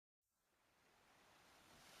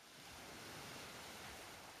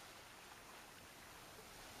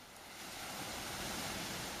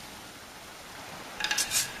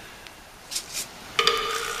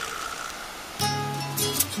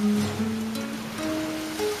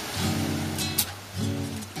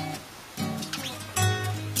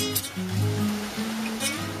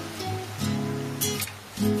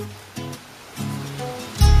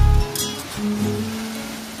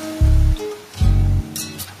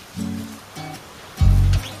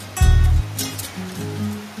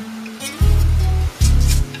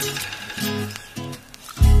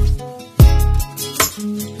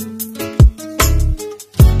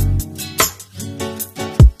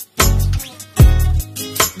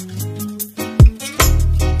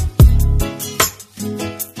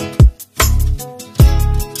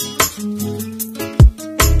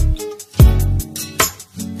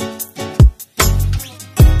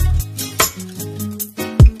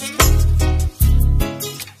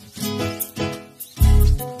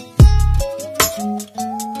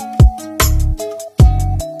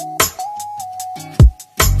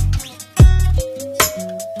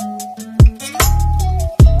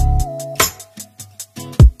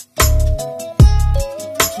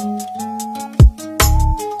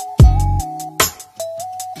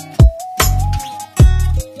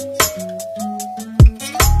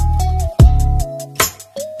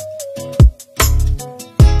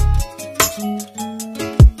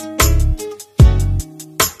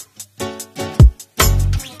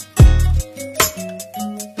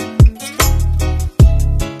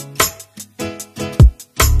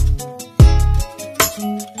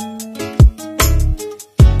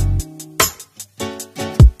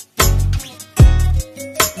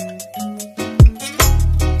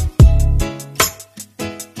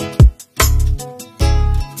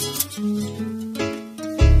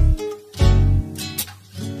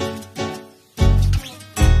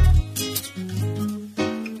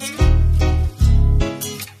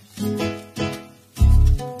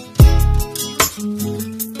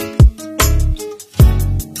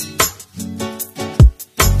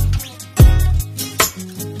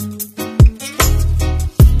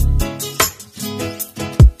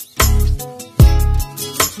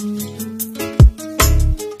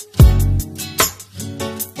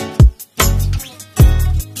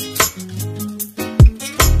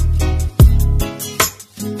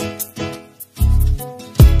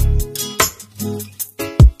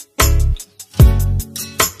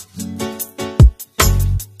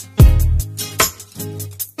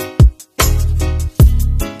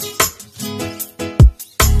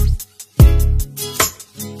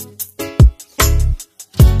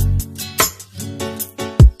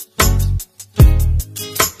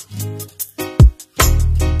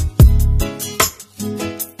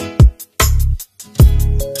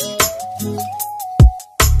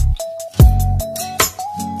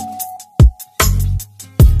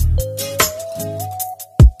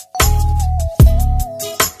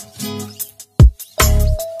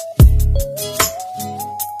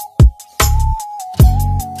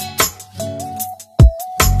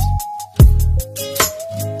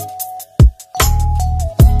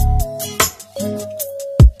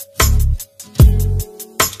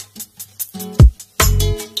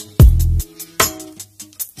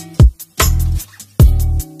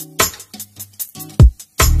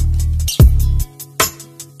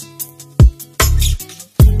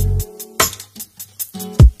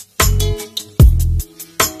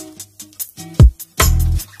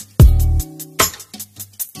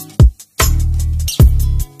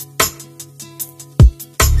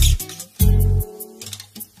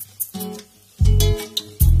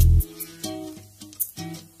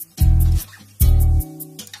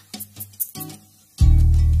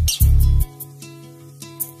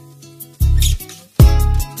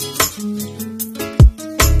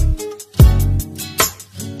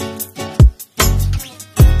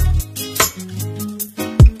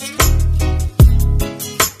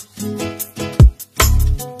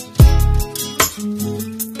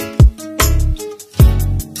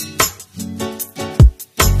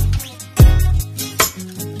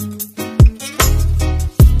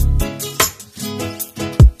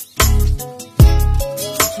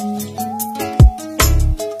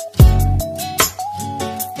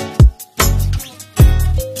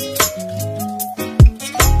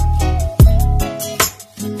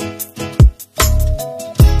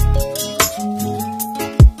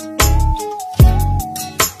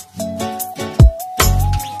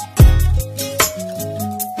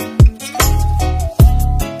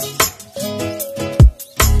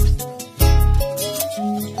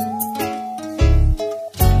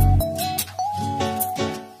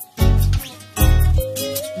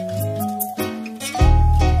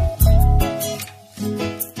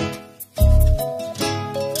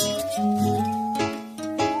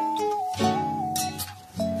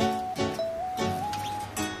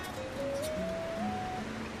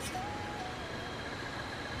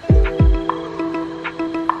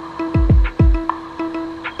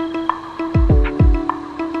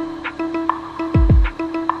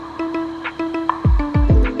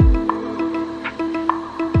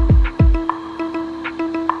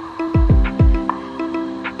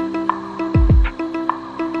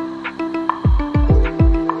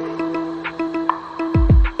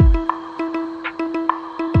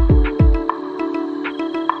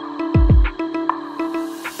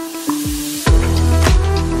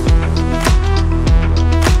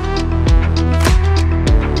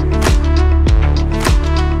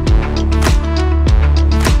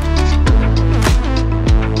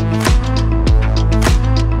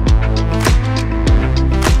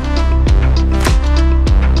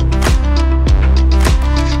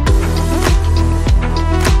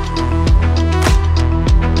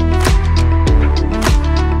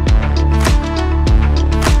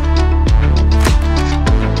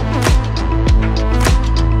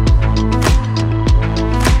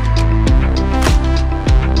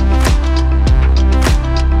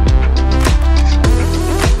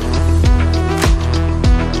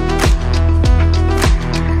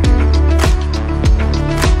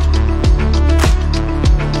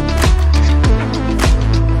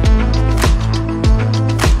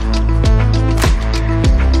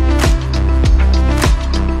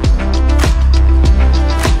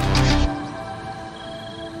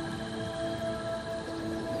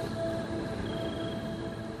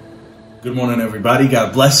Good morning, everybody.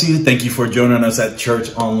 God bless you. Thank you for joining us at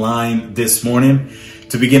Church Online this morning.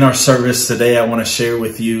 To begin our service today, I want to share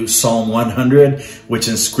with you Psalm 100, which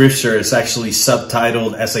in Scripture is actually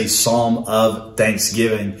subtitled as a Psalm of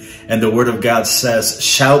Thanksgiving. And the Word of God says,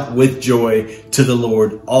 "Shout with joy to the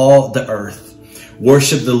Lord, all the earth.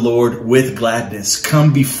 Worship the Lord with gladness.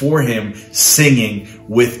 Come before Him singing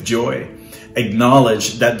with joy.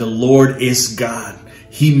 Acknowledge that the Lord is God.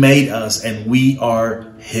 He made us and we are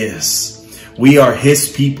His. We are His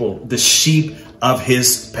people, the sheep of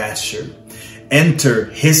His pasture.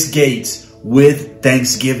 Enter His gates with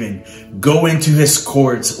thanksgiving. Go into His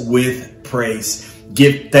courts with praise.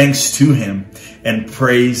 Give thanks to Him and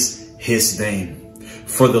praise His name.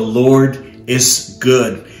 For the Lord is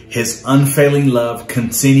good. His unfailing love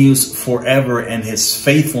continues forever, and His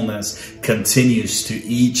faithfulness continues to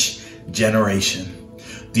each generation."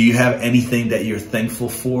 Do you have anything that you're thankful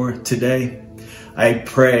for today? I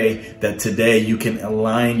pray that today you can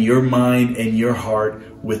align your mind and your heart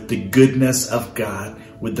with the goodness of God,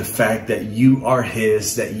 with the fact that you are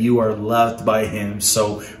His, that you are loved by Him.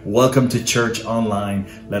 So welcome to Church Online.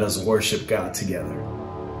 Let us worship God together.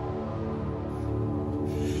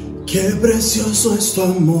 Qué precioso es tu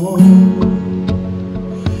amor,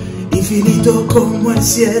 infinito como el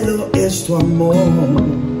cielo es tu amor.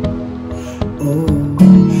 Oh,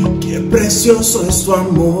 qué precioso es tu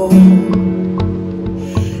amor,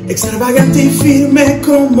 extravagante y firme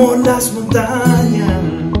como las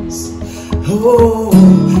montañas. Oh,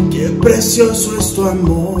 qué precioso es tu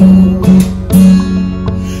amor,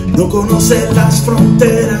 no conoce las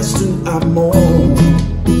fronteras tu amor.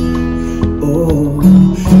 Oh,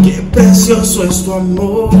 qué precioso es tu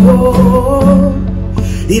amor,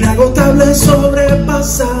 inagotable,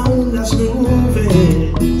 sobrepasa aún las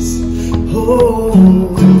nubes. Oh,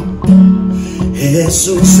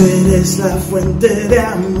 Jesús, eres la fuente de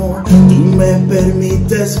amor. Tú me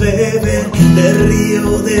permites beber del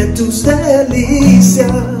río de tus delicias.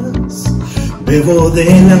 Bebo de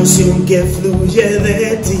la unción que fluye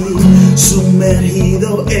de ti.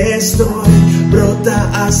 Sumergido estoy,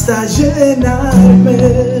 brota hasta llenarme.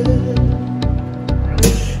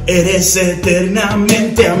 Eres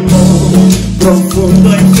eternamente amor, profundo,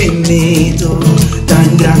 infinito,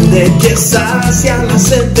 tan grande que sacia la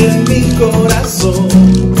sed de mi corazón.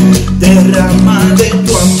 Derrama de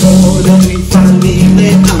tu amor, de tu infalible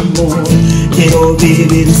amor. Quiero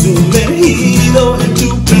vivir sumergido en tu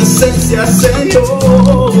presencia,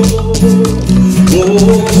 Señor.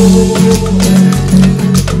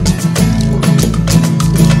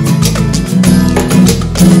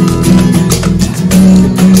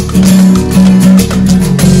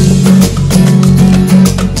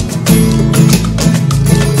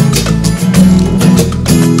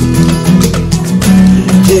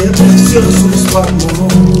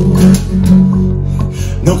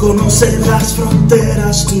 No conoce las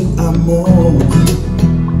fronteras tu amor.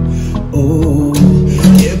 Oh,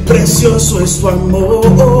 qué precioso es tu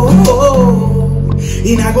amor,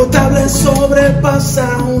 inagotable,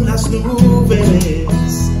 sobrepasa aún las nubes.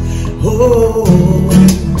 Oh,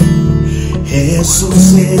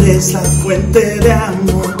 Jesús, eres la fuente de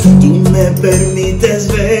amor. Tú me permites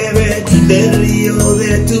beber del río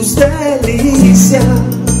de tus delicias.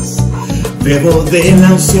 Bebo de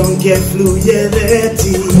la unción que fluye de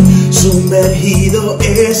ti. Sumergido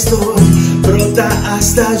estoy, brota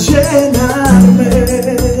hasta llenarme.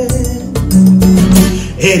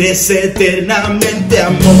 Eres eternamente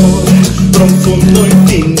amor, profundo,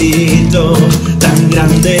 infinito, tan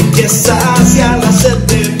grande que sacia la sed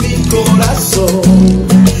de mi corazón.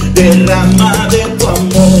 Derrama de tu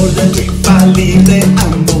amor, de tu infalible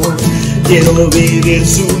amor. Quiero vivir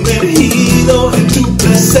sumergido en tu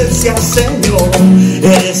presencia, Señor.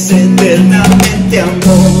 Eres eternamente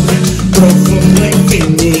amor, profundo,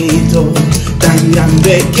 infinito, tan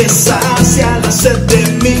grande que sacia la sed de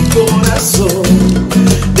mi corazón.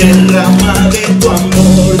 Derrama de tu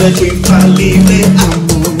amor, de tu infalible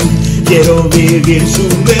amor. Quiero vivir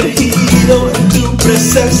sumergido en tu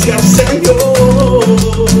presencia, Señor.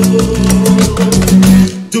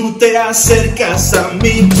 Tú te acercas a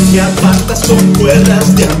mí, me apartas con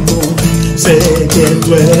cuerdas de amor. Sé que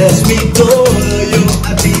tú eres mi todo, yo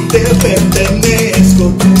a ti te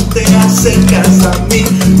pertenezco. Tú te acercas a mí,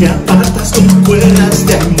 me apartas con cuerdas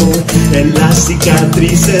de amor. En las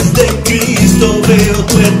cicatrices de Cristo veo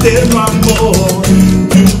tu eterno amor.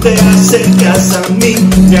 Tú te acercas a mí,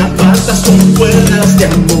 me apartas con cuerdas de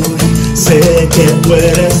amor. Sé que tú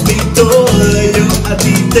eres mi todo, yo a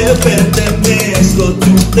ti te pertenezco.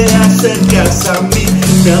 Tú te acercas a mí,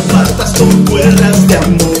 me apartas con cuerdas de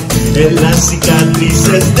amor. En las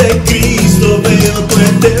cicatrices de Cristo veo tu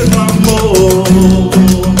eterno amor.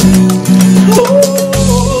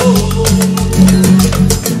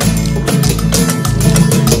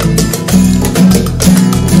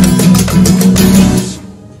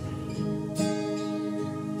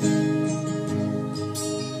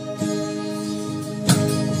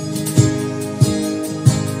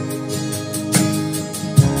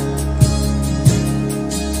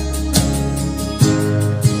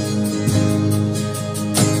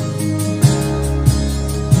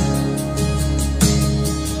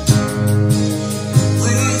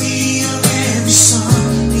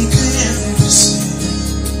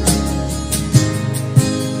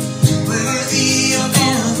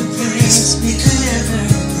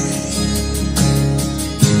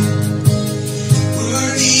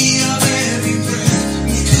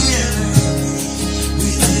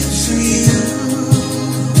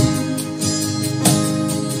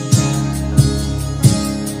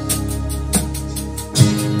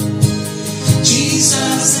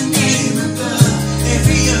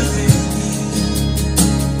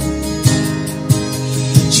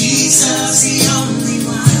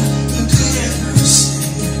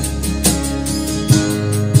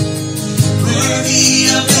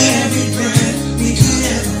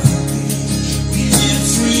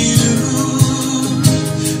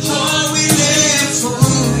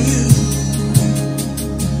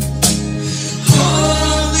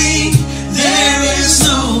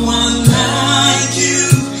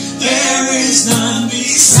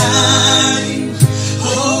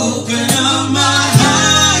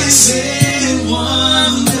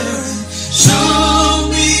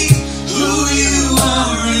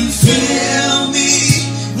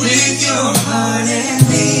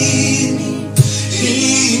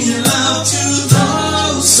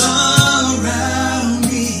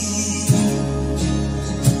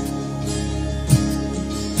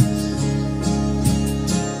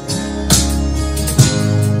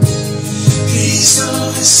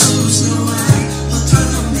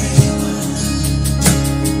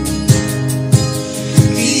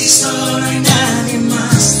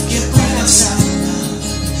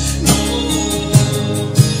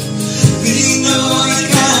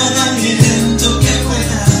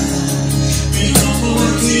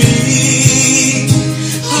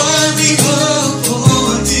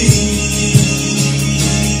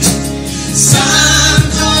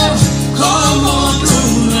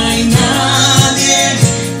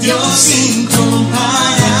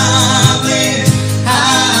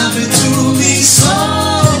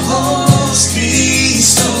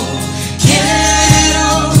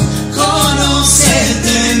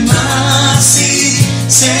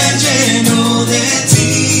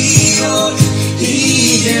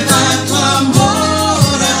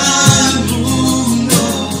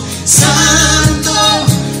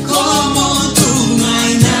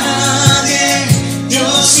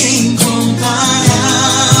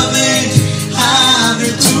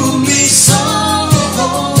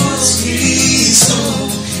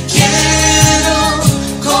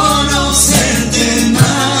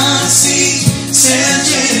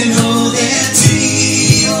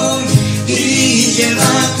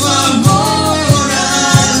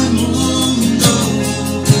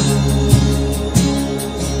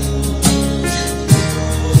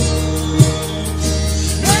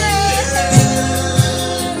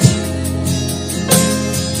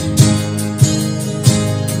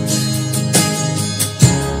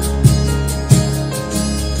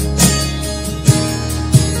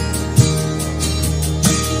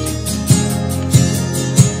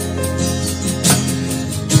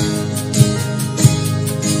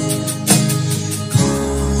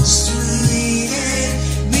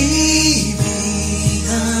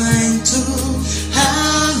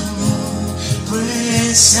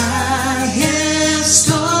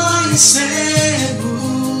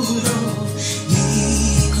 seguro,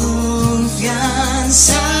 mi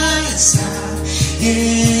confianza está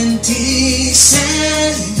en ti,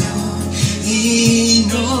 Señor, y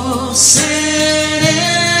no seré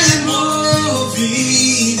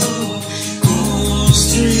movido.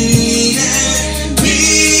 Construiré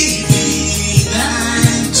mi vida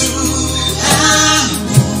en tu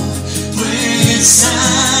amor, pues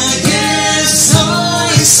ahí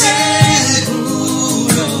estoy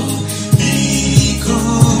seguro. Mi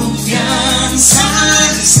confianza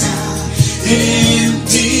está en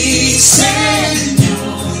ti,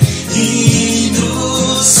 Señor, y no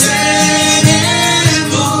seré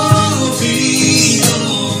movido.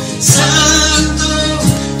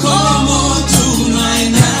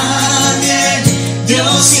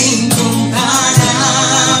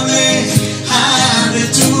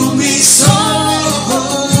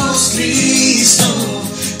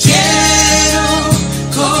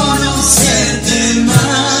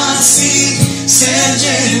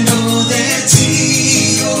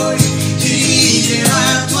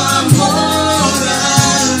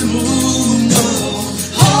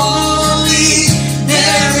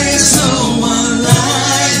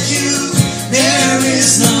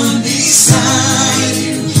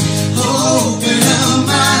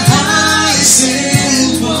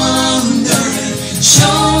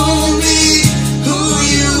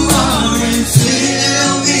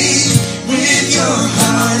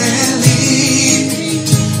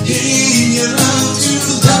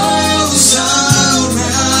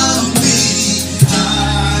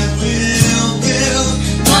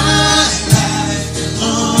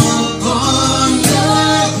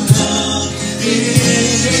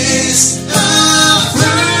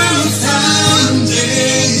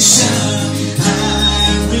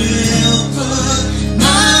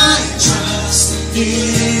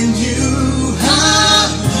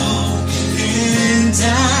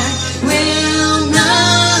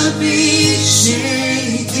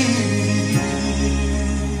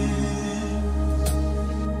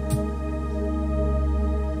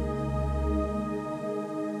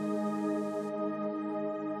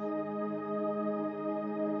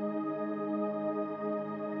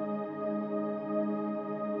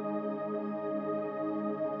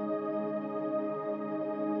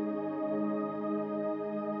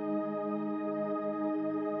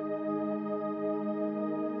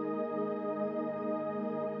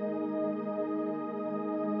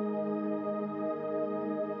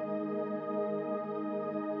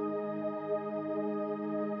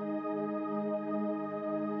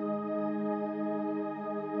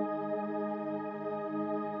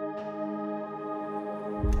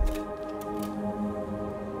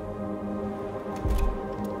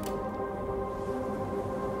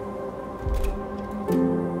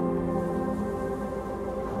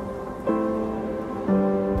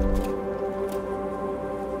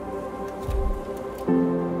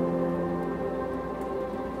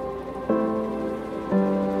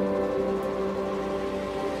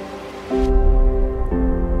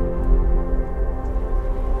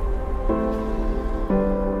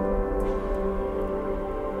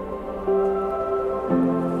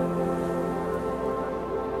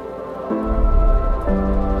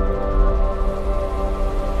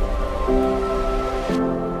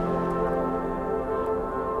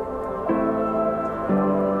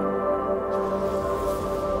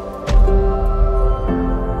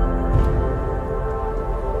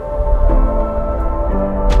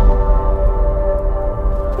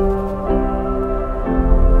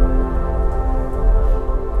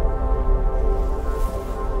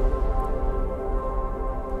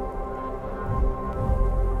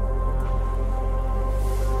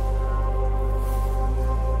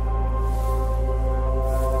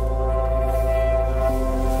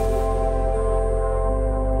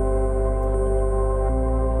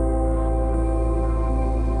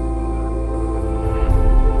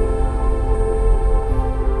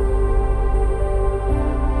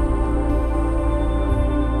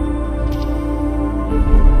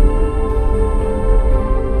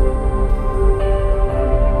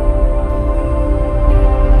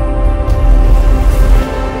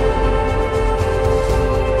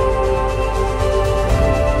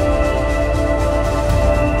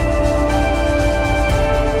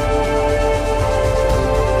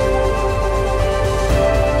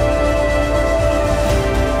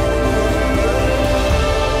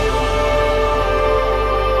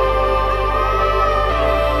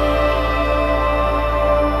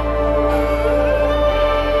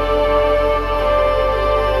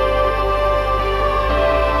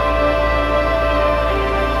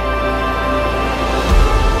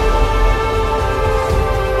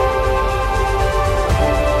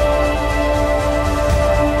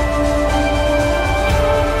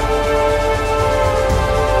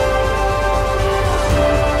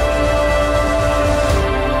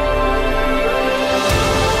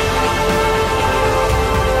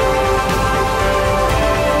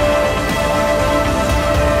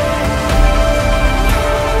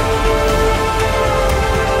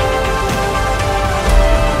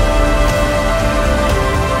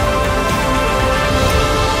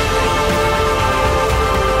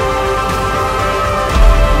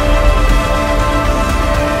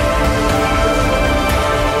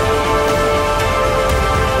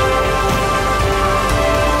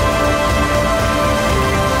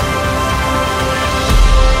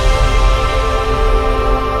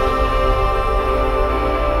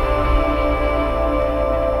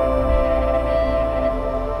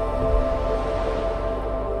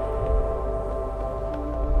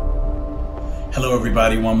 Hello,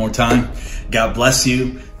 everybody, one more time. God bless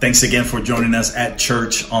you. Thanks again for joining us at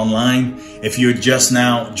Church Online. If you're just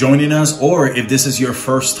now joining us, or if this is your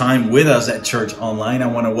first time with us at Church Online, I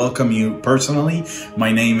want to welcome you personally.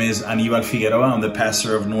 My name is Aníbal Figueroa. I'm the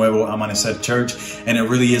pastor of Nuevo Amanecer Church, and it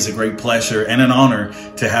really is a great pleasure and an honor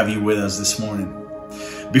to have you with us this morning.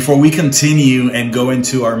 Before we continue and go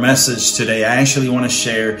into our message today, I actually want to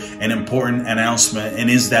share an important announcement, and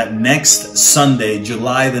is that next Sunday,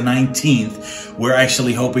 July the 19th, we're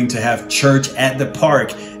actually hoping to have church at the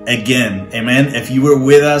park again. Amen. If you were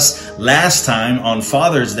with us last time on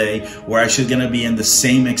Father's Day, we're actually going to be in the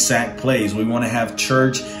same exact place. We want to have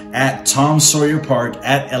church at Tom Sawyer Park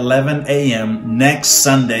at 11 a.m. next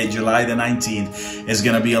Sunday, July the 19th. It's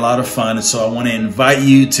going to be a lot of fun. So I want to invite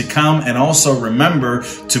you to come, and also remember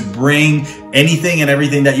to bring anything and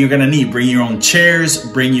everything that you're going to need. Bring your own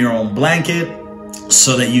chairs, bring your own blanket,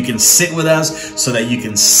 so that you can sit with us, so that you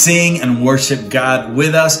can sing and worship God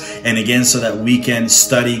with us, and again, so that we can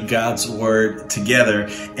study God's Word together.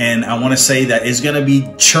 And I want to say that it's going to be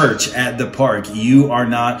church at the park. You are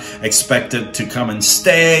not expected to come and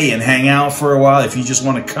stay and hang out for a while. If you just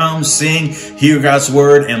want to come, sing, hear God's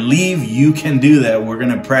Word, and leave, you can do that. We're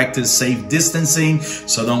going to practice safe distancing,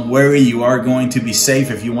 so don't worry, you are going to be safe.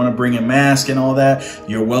 If you want to bring a mask and all that,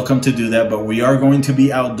 you're welcome to do that, but we are going to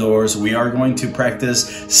be outdoors. We are going to practice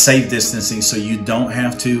safe distancing, so you don't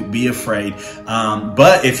have to be afraid.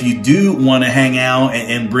 But if you do want to hang out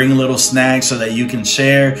and bring a little snack so that you can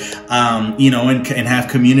share, and have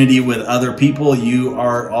community with other people, you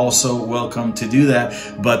are also welcome to do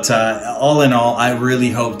that. But all in all, I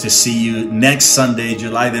really hope to see you next Sunday,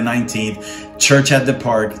 July the 19th, church at the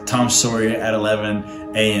park, Tom Sawyer at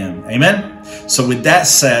 11 a.m. Amen. So with that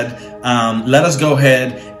said, let us go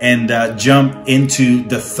ahead and jump into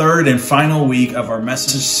the third and final week of our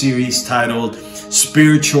message series titled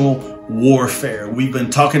Spiritual Warfare. We've been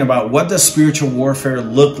talking about what does spiritual warfare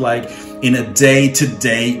look like in a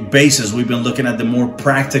day-to-day basis. We've been looking at the more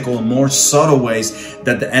practical and more subtle ways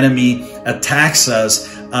that the enemy attacks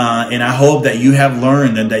us. And I hope that you have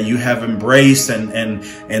learned and that you have embraced and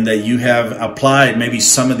that you have applied maybe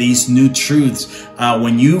some of these new truths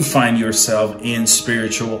when you find yourself in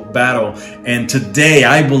spiritual battle. And today,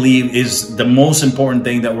 I believe, is the most important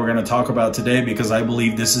thing that we're going to talk about today, because I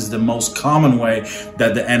believe this is the most common way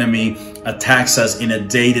that the enemy attacks us in a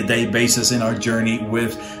day-to-day basis in our journey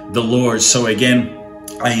with the Lord. So again,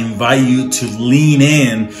 I invite you to lean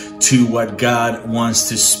in to what God wants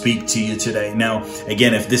to speak to you today. Now,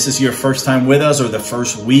 again, if this is your first time with us, or the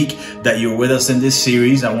first week that you're with us in this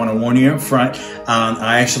series, I want to warn you up front.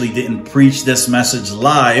 I actually didn't preach this message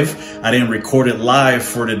live. I didn't record it live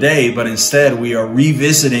for today, but instead we are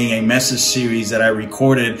revisiting a message series that I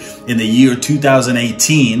recorded in the year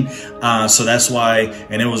 2018. So that's why,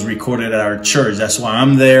 and it was recorded at our church. That's why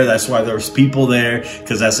I'm there. That's why there's people there,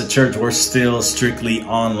 because as a church, we're still strictly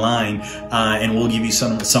online. And we'll give you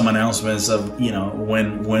some announcements of,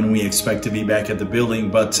 when we expect to be back at the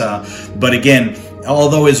building. But again,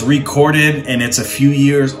 although it's recorded and it's a few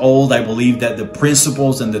years old, I believe that the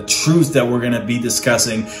principles and the truths that we're going to be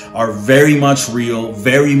discussing are very much real,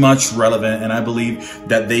 very much relevant, and I believe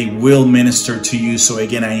that they will minister to you. So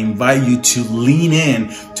again, I invite you to lean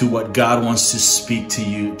in to what God wants to speak to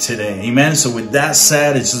you today. Amen. So with that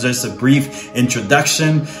said, it's just a brief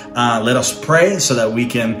introduction. Let us pray so that we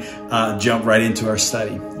can jump right into our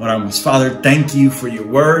study. Father, thank you for your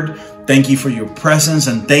word. Thank you for your presence,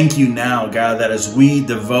 and thank you now, God, that as we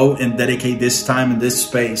devote and dedicate this time and this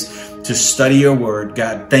space to study your word,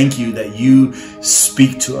 God, thank you that you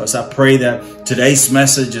speak to us. I pray that today's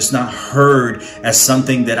message is not heard as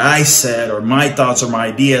something that I said or my thoughts or my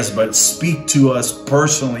ideas, but speak to us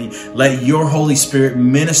personally. Let your Holy Spirit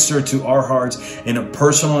minister to our hearts in a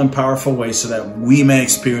personal and powerful way, so that we may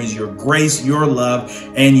experience your grace, your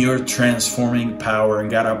love, and your transforming power. And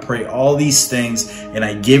God, I pray all these things, and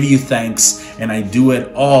I give you thanks, and I do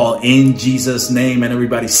it all in Jesus' name. And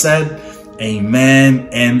everybody said, amen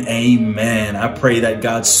and amen. I pray that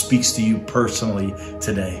God speaks to you personally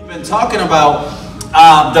today. We've been talking about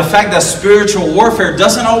the fact that spiritual warfare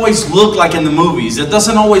doesn't always look like in the movies. It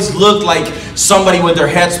doesn't always look like somebody with their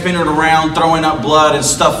head spinning around, throwing up blood and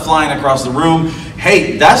stuff flying across the room.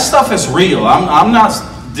 Hey, that stuff is real. I'm not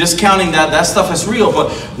discounting that. That stuff is real, but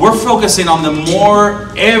we're focusing on the more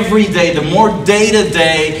everyday, the more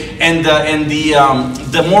day-to-day, and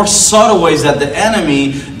the more subtle ways that the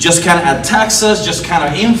enemy just kind of attacks us, just kind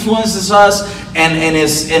of influences us, and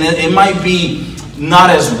it might be not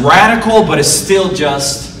as radical, but it's still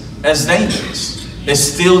just as dangerous. It's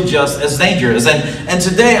still just as dangerous. And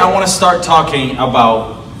today I want to start talking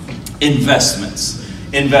about investments.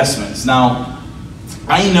 Now,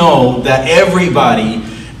 I know that everybody,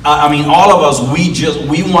 I mean, all of us, we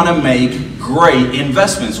want to make great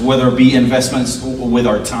investments, whether it be investments with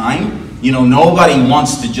our time. You know, nobody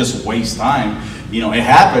wants to just waste time. You know, it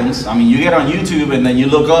happens. I mean, you get on YouTube and then you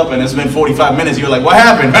look up and it's been 45 minutes. You're like, what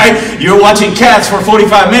happened, right? You're watching Cats for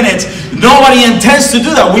 45 minutes. Nobody intends to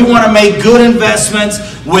do that. We want to make good investments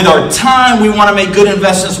with our time. We want to make good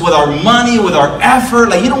investments with our money, with our effort.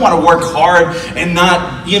 Like, you don't want to work hard and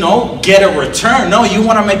not, you know, get a return. No, you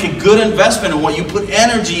want to make a good investment in what you put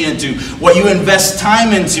energy into, what you invest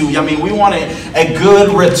time into. I mean, we want a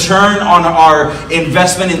good return on our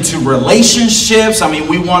investment into relationships. I mean,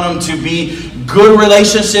 we want them to be good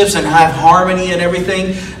relationships and have harmony and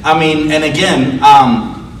everything. I mean, and again,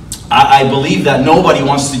 I believe that nobody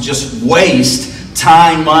wants to just waste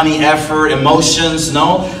time, money, effort, emotions.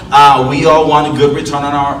 No, we all want a good return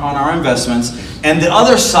on our investments. And the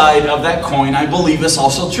other side of that coin, I believe, is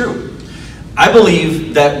also true. I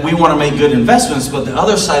believe that we want to make good investments, but the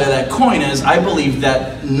other side of that coin is I believe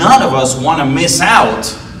that none of us want to miss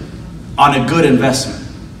out on a good investment.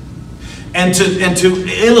 And to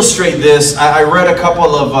illustrate this, I read a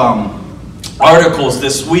couple of articles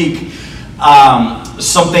this week.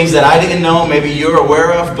 Some things that I didn't know, maybe you're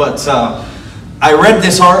aware of, but I read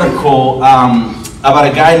this article about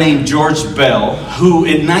a guy named George Bell, who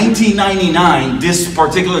in 1999, this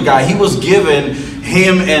particular guy, he was given,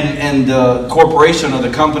 him and the corporation or the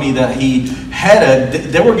company that he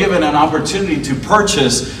headed, they were given an opportunity to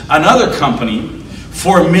purchase another company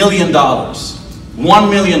for $1 million. $1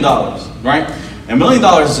 million. Right? $1 million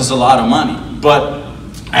is just a lot of money. But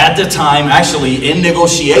at the time, actually, in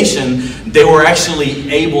negotiation, they were actually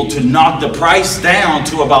able to knock the price down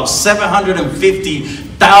to about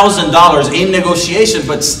 $750,000 in negotiation.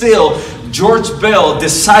 But still, George Bell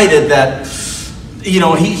decided that, you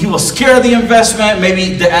know, he was scared of the investment.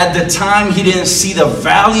 Maybe at the time, he didn't see the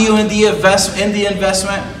value in the investment,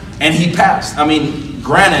 and he passed. I mean,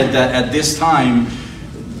 granted that at this time,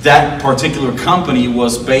 that particular company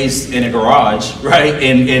was based in a garage, right,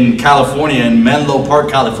 in California, in Menlo Park,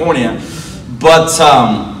 California. But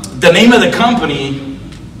the name of the company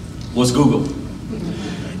was Google.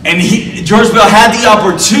 And George Bell had the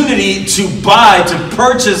opportunity to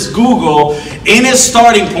purchase Google in his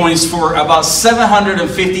starting points for about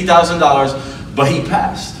 $750,000, but he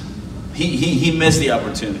passed. He missed the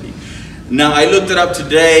opportunity. Now, I looked it up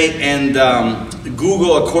today, and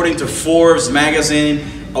Google, according to Forbes magazine,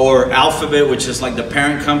 or Alphabet, which is like the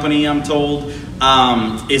parent company, I'm told,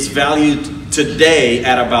 is valued today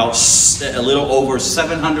at about a little over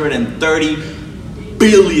 $730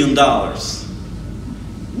 billion.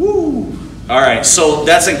 Woo! All right, so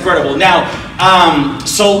that's incredible. Now,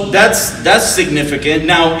 so that's significant.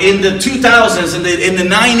 Now, in the 2000s, in the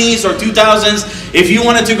 90s or 2000s, if you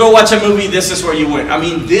wanted to go watch a movie, this is where you went. I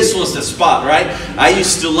mean, this was the spot, right? I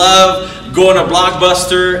used to love going to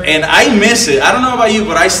Blockbuster, and I miss it. I don't know about you,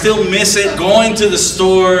 but I still miss it, going to the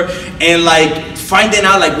store and like finding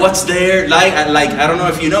out like what's there. Like I don't know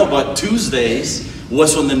if you know, but Tuesdays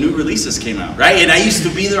was when the new releases came out, right? And I used to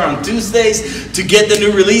be there on Tuesdays to get the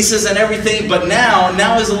new releases and everything, but now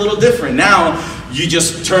is a little different. Now you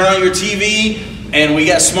just turn on your TV, and we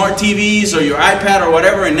got smart TVs or your iPad or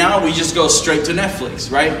whatever, and now we just go straight to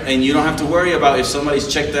Netflix, right? And you don't have to worry about if somebody's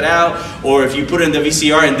checked it out, or if you put it in the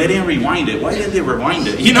VCR and they didn't rewind it. Why didn't they rewind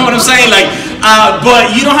it? You know what I'm saying? Like,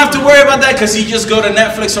 but you don't have to worry about that because you just go to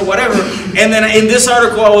Netflix or whatever. And then in this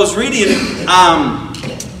article I was reading,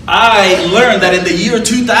 I learned that in the year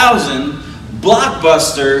 2000,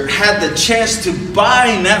 Blockbuster had the chance to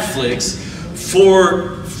buy Netflix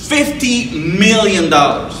for $50 million.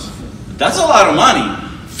 That's a lot of money.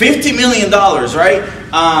 $50 million, right?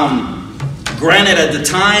 Granted, at the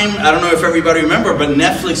time, I don't know if everybody remember, but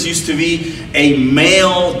Netflix used to be a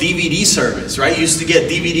mail DVD service, right? You used to get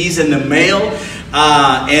DVDs in the mail,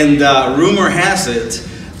 and rumor has it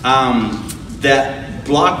that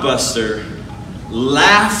Blockbuster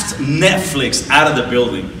laughed Netflix out of the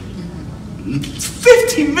building.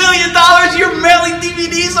 $50 million, you're mailing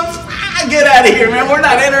DVDs? Get out of here, man. We're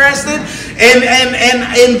not interested.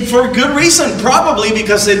 And for good reason, probably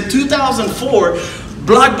because in 2004,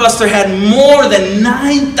 Blockbuster had more than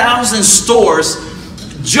 9,000 stores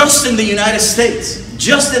just in the United States.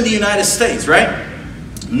 Just in the United States, right?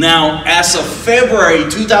 Now, as of February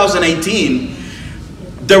 2018,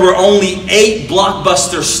 there were only 8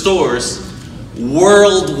 Blockbuster stores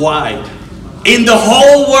worldwide. In the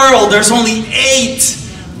whole world, there's only 8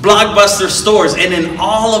 Blockbuster stores, and in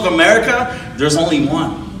all of America, there's only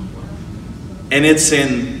 1. And it's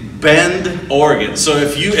in Bend, Oregon. So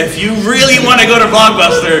if you really want to go to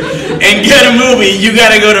Blockbuster and get a movie, you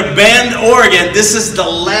got to go to Bend, Oregon. This is the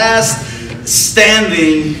last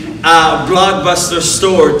standing Blockbuster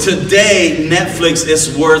store. Today, Netflix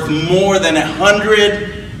is worth more than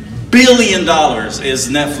 $100 billion is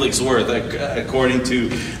Netflix worth, according to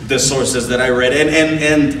the sources that I read.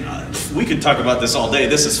 And we could talk about this all day.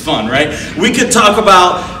 This is fun, right? We could talk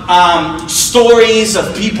about stories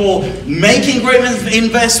of people making great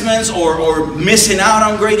investments or missing out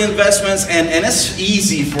on great investments. And it's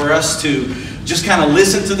easy for us to just kind of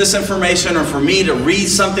listen to this information, or for me to read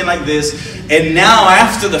something like this. And now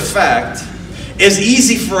after the fact, it's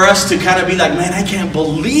easy for us to kind of be like, man, I can't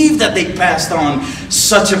believe that they passed on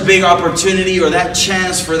such a big opportunity or that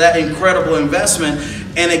chance for that incredible investment.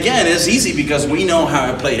 And again, it's easy because we know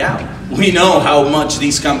how it played out. We know how much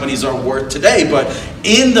these companies are worth today. But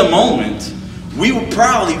in the moment, we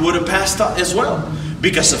probably would have passed on as well.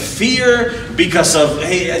 Because of fear, because of,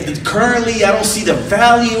 hey, currently I don't see the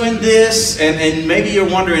value in this. And maybe you're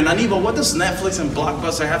wondering, Aníbal, what does Netflix and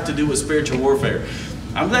Blockbuster have to do with spiritual warfare?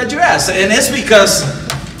 I'm glad you asked. And it's because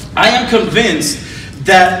I am convinced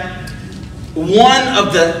that one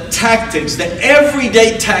of the tactics, the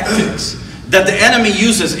everyday tactics that the enemy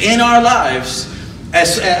uses in our lives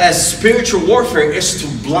as spiritual warfare is to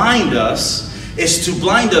blind us,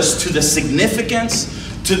 to the significance,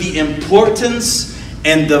 to the importance,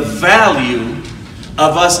 and the value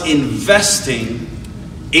of us investing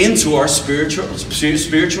into our spiritual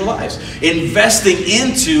lives, investing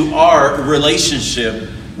into our relationship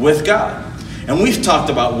with God. And we've talked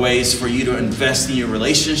about ways for you to invest in your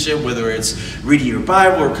relationship, whether it's reading your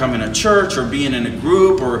Bible or coming to church or being in a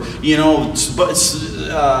group or,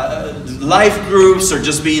 life groups or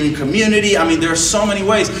just being in community. I mean, there are so many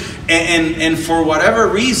ways. And for whatever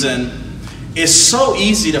reason, it's so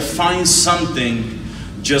easy to find something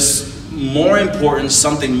just more important,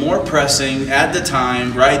 something more pressing at the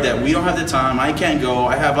time, right? That we don't have the time, I can't go,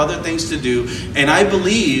 I have other things to do. And I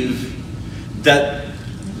believe that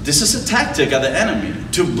this is a tactic of the enemy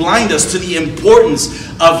to blind us to the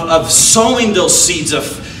importance of sowing those seeds of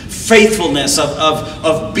faithfulness,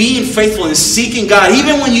 of being faithful and seeking God,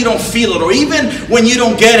 even when you don't feel it, or even when you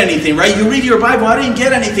don't get anything, right? You read your Bible, I didn't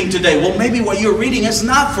get anything today. Well, maybe what you're reading is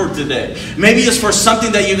not for today. Maybe it's for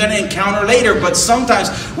something that you're going to encounter later, but sometimes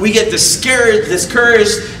we get discouraged,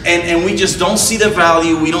 and we just don't see the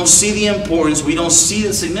value, we don't see the importance, we don't see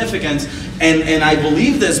the significance. And I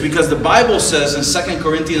believe this because the Bible says in 2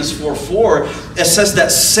 Corinthians 4:4, it says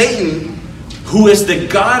that Satan, who is the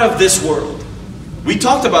god of this world, we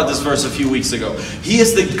talked about this verse a few weeks ago. He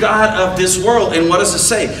is the god of this world. And what does it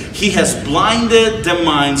say? He has blinded the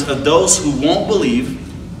minds of those who won't believe,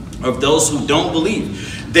 of those who don't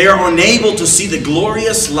believe. They are unable to see the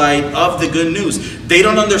glorious light of the good news. They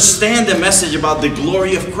don't understand the message about the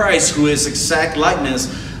glory of Christ, who is exact likeness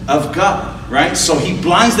of God, right? So he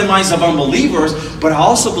blinds the minds of unbelievers, but I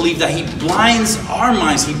also believe that he blinds our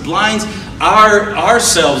minds. He blinds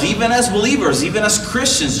ourselves, even as believers, even as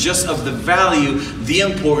Christians, just of the value, the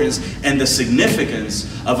importance, and the significance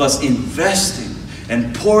of us investing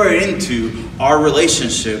and pouring into our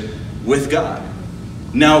relationship with God.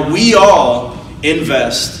 Now, we all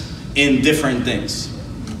invest in different things.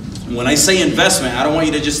 When I say investment, I don't want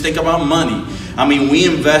you to just think about money. I mean, we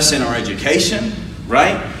invest in our education,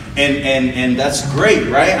 right? And that's great,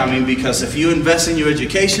 right? I mean, because if you invest in your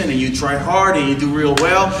education and you try hard and you do real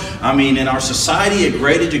well, I mean, in our society, a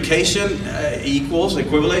great education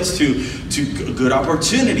equivalates to good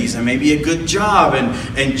opportunities and maybe a good job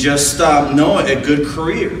and just a good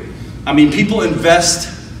career. I mean, people invest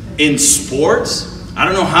in sports. I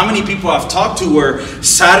don't know how many people I've talked to where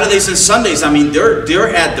Saturdays and Sundays, I mean,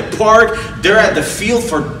 they're at the park, they're at the field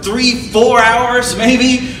for 3-4 hours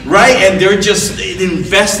maybe, right? And they're just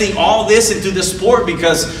investing all this into the sport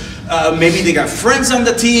because maybe they got friends on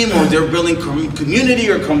the team, or they're building community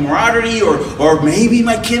or camaraderie, or maybe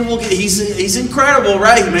my kid will get, he's incredible,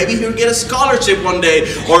 right? Maybe he'll get a scholarship one day,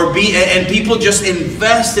 and people just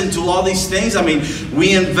invest into all these things. I mean,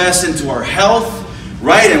 we invest into our health,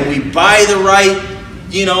 right? And we buy the right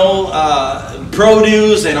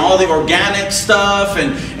produce and all the organic stuff,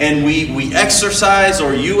 and we exercise,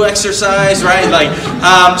 or you exercise, right? Like,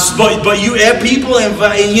 but you have people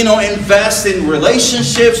invest in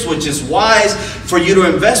relationships, which is wise for you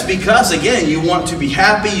to invest because, again, you want to be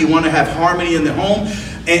happy, you want to have harmony in the home,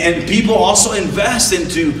 and people also invest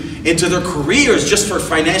into their careers just for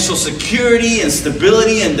financial security and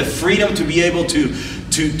stability and the freedom to be able to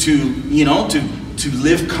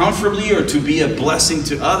live comfortably or to be a blessing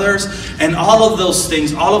to others. And all of those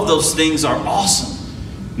things are awesome.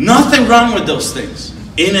 Nothing wrong with those things.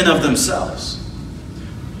 in and of themselves.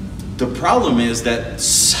 The problem is that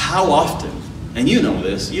how often, and you know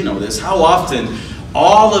this, how often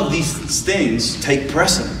all of these things take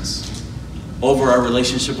precedence over our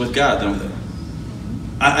relationship with God, don't they?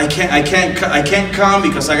 I can't come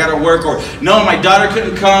because I got to work, or no, my daughter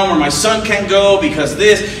couldn't come, or my son can't go because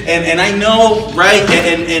this, and I know, right,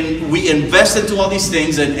 and we invest into all these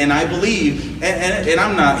things, and I believe, and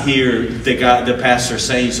I'm not here, the pastor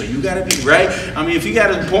saying, so you got to be, right? I mean, if you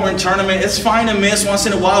got an important tournament, it's fine to miss once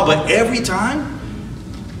in a while, but every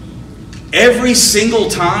single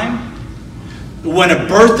time, when a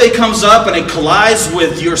birthday comes up and it collides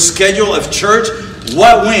with your schedule of church,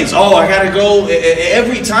 what wins? Oh, I got to go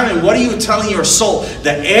every time. And what are you telling your soul?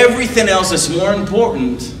 That everything else is more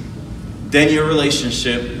important than your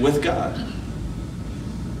relationship with God.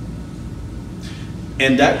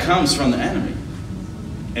 And that comes from the enemy.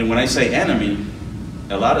 And when I say enemy,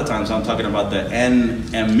 a lot of times I'm talking about the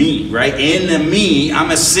enemy, right? Enemy,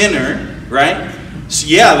 I'm a sinner, right? So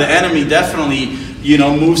yeah, the enemy definitely,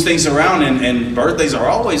 moves things around, and birthdays are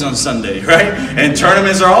always on Sunday, right? And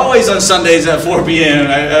tournaments are always on Sundays at 4 p.m.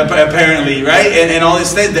 Apparently, right? And all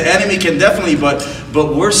these things, the enemy can definitely, but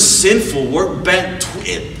we're sinful. We're bent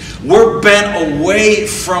away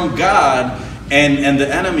from God, and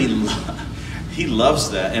the enemy, he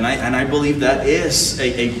loves that, and I believe that is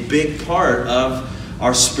a big part of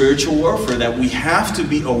our spiritual warfare, that we have to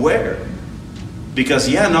be aware. Because,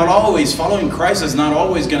 not always, following Christ is not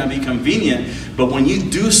always going to be convenient. But when you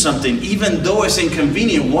do something, even though it's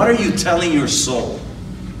inconvenient, what are you telling your soul?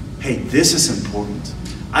 Hey, this is important.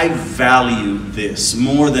 I value this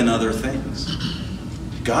more than other things.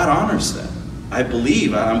 God honors that. I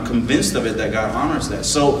believe, I'm convinced of it, that God honors that.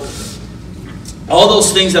 So, all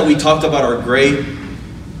those things that we talked about are great.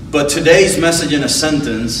 But today's message in a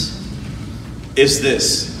sentence is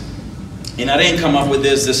this. And I didn't come up with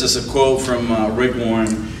this. This is a quote from Rick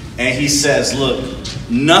Warren. And he says, look,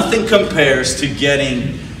 nothing compares to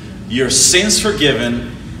getting your sins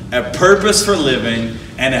forgiven, a purpose for living,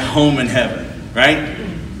 and a home in heaven. Right?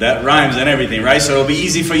 That rhymes and everything, right? So it'll be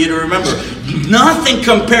easy for you to remember. Nothing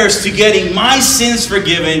compares to getting my sins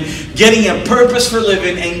forgiven, getting a purpose for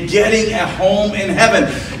living, and getting a home in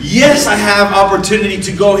heaven. Yes, I have opportunity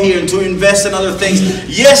to go here and to invest in other things.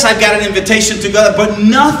 Yes, I've got an invitation to God, but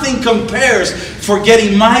nothing compares for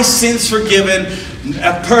getting my sins forgiven,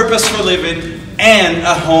 a purpose for living, and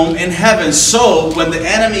a home in heaven. So when the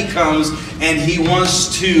enemy comes and he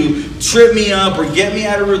wants to trip me up or get me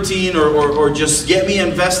out of routine or just get me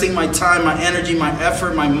investing my time, my energy, my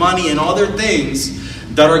effort, my money, and other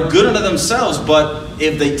things that are good unto themselves, but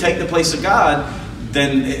if they take the place of God,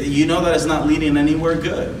 then you know that it's not leading anywhere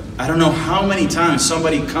good. I don't know how many times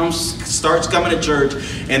somebody starts coming to church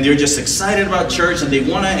and they're just excited about church and they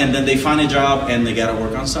want to, and then they find a job and they got to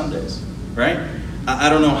work on Sundays, right? I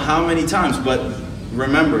don't know how many times, but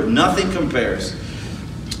remember, nothing compares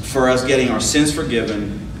for us getting our sins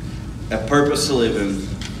forgiven, a purpose to live in,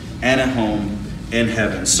 and a home in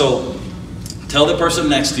heaven. So tell the person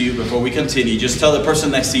next to you, before we continue, just tell the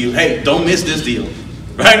person next to you, hey, don't miss this deal,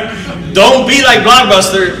 right? Don't be like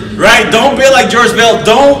Blockbuster, right? Don't be like George Bell.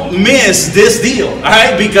 Don't miss this deal, all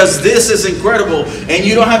right? Because this is incredible, and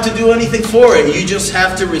you don't have to do anything for it. You just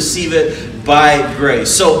have to receive it by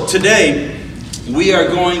grace. So today, we are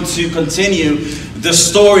going to continue the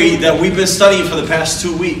story that we've been studying for the past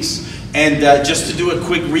 2 weeks. And just to do a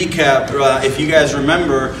quick recap, if you guys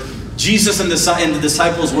remember, Jesus and the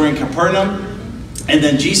disciples were in Capernaum. And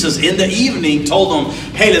then Jesus, in the evening, told them,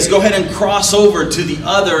 hey, let's go ahead and cross over to the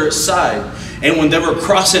other side. And when they were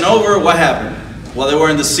crossing over, what happened? While they were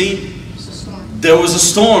in the sea, there was a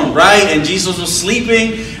storm, right? And Jesus was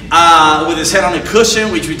sleeping with his head on a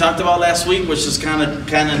cushion, which we talked about last week, which is kind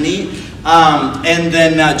of neat. And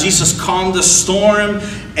then Jesus calmed the storm,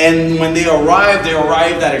 and when they arrived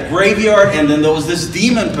at a graveyard, and then there was this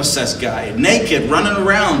demon-possessed guy, naked, running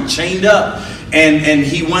around, chained up, and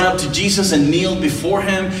he went up to Jesus and kneeled before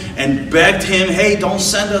him and begged him, hey, don't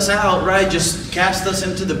send us out, right? Just cast us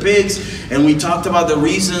into the pigs. And we talked about the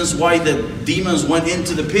reasons why the demons went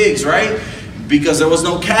into the pigs, right? Because there was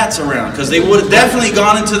no cats around. Because they would have definitely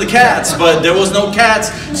gone into the cats, but there was no cats,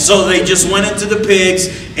 so they just went into the pigs,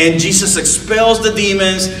 and Jesus expels the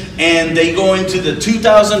demons, and they go into the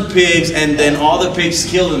 2,000 pigs, and then all the pigs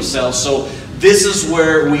kill themselves. So this is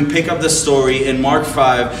where we pick up the story in Mark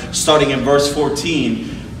 5, starting in verse 14.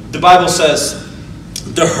 The Bible says,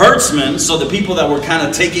 the herdsmen, so the people that were kind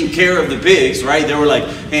of taking care of the pigs, right? They were like,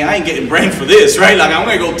 hey, I ain't getting brain for this, right? Like, I'm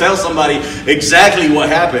going to go tell somebody exactly what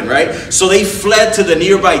happened, right? So they fled to the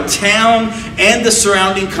nearby town and the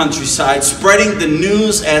surrounding countryside, spreading the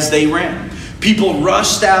news as they ran. People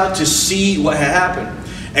rushed out to see what had happened.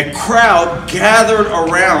 A crowd gathered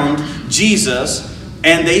around Jesus,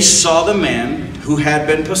 and they saw the man who had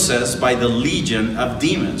been possessed by the legion of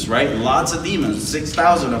demons, right? Lots of demons,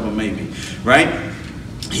 6,000 of them maybe, right?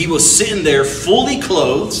 He was sitting there fully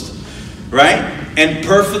clothed, right? And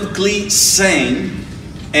perfectly sane,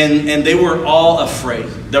 and they were all afraid.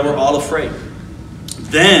 They were all afraid.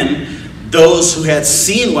 Then those who had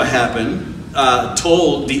seen what happened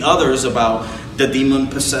told the others about the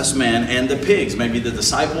demon-possessed man and the pigs. Maybe the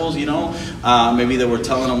disciples, you know, maybe they were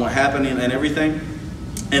telling them what happened and everything.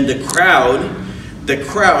 And the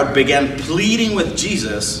crowd began pleading with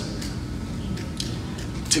Jesus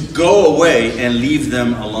to go away and leave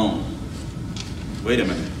them alone. Wait a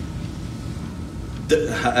minute.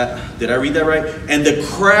 Did I read that right? And the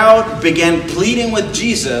crowd began pleading with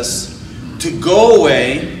Jesus to go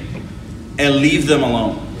away and leave them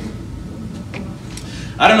alone.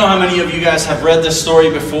 I don't know how many of you guys have read this story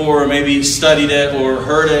before, or maybe studied it or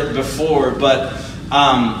heard it before, but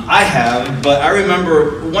I have. But I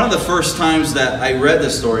remember one of the first times that I read the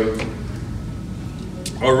story,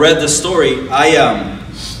 I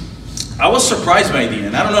was surprised by the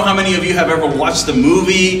end. I don't know how many of you have ever watched the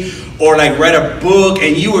movie or like read a book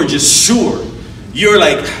and you were just sure. You're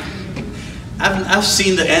like, I've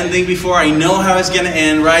seen the ending before. I know how it's going to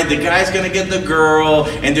end, right? The guy's going to get the girl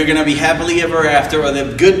and they're going to be happily ever after. Or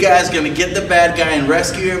the good guy's going to get the bad guy and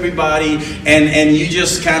rescue everybody. And you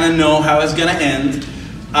just kind of know how it's going to end.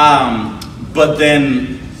 But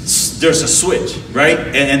then there's a switch, right?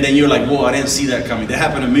 And then you're like, whoa, I didn't see that coming. That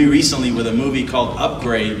happened to me recently with a movie called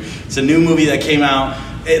Upgrade. It's a new movie that came out.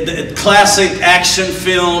 A classic action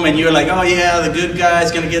film, and you're like, oh yeah, the good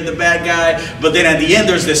guy's gonna get the bad guy, but then at the end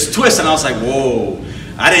there's this twist, and I was like, whoa,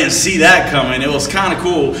 I didn't see that coming. It was kind of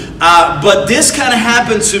cool. But this kind of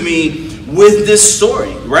happened to me with this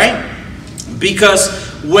story, right? Because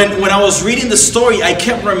when I was reading the story, I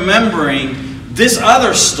kept remembering this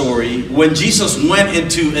other story when Jesus went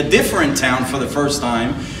into a different town for the first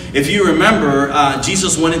time. If you remember,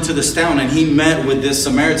 Jesus went into this town and he met with this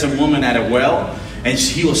Samaritan woman at a well. And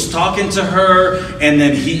he was talking to her, and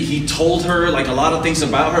then he told her like a lot of things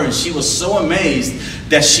about her, and she was so amazed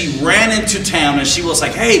that she ran into town and she was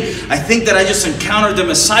like, hey, I think that I just encountered the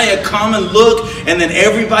Messiah, come and look. And then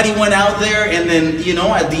everybody went out there, and then, you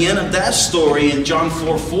know, at the end of that story in John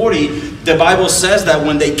 4:40, the Bible says that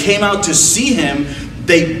when they came out to see him,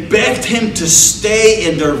 they begged him to stay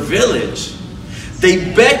in their village.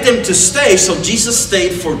 They begged him to stay, so Jesus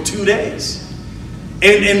stayed for 2 days.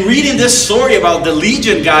 And reading this story about the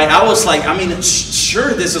legion guy, I was like, I mean,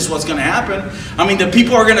 sure, this is what's going to happen. I mean, the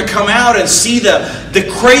people are going to come out and see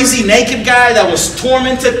the crazy naked guy that was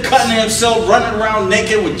tormented, cutting himself, running around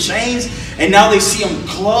naked with chains. And now they see him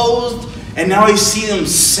clothed. And now they see him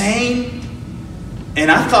sane. And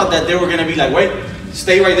I thought that they were going to be like, wait,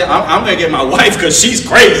 stay right there. I'm going to get my wife because she's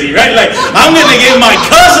crazy, right? Like, I'm going to get my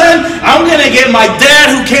cousin. I'm going to get my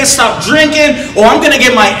dad who can't stop drinking. Or I'm going to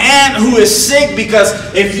get my aunt who is sick, because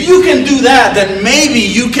if you can do that, then maybe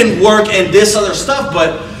you can work in this other stuff.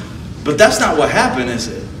 But that's not what happened, is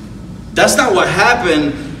it? That's not what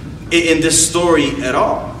happened in this story at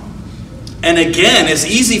all. And again, it's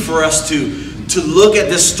easy for us to look at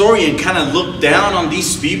this story and kind of look down on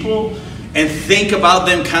these people and think about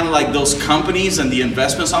them kind of like those companies and the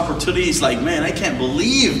investments opportunities. Like, man, I can't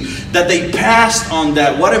believe that they passed on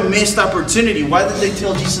that. What a missed opportunity. Why did they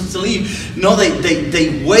tell Jesus to leave? No,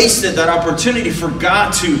 they wasted that opportunity for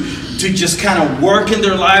God to just kind of work in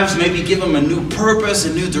their lives, maybe give them a new purpose,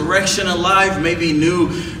 a new direction in life, maybe new,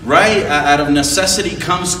 right? Out of necessity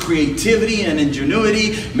comes creativity and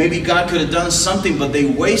ingenuity. Maybe God could have done something, but they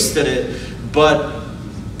wasted it. But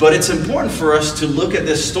it's important for us to look at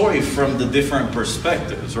this story from the different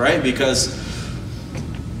perspectives, right? Because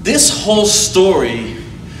this whole story,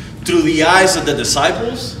 through the eyes of the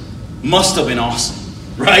disciples, must have been awesome,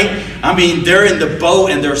 right? I mean, they're in the boat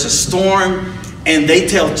and there's a storm, and they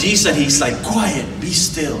tell Jesus, he's like, quiet, be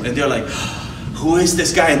still. And they're like, who is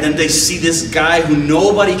this guy? And then they see this guy who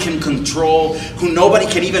nobody can control, who nobody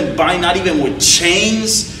can even bind, not even with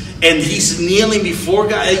chains. And he's kneeling before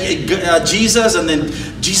Jesus, and then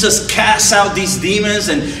Jesus casts out these demons,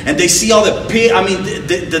 and they see all the pit. I mean,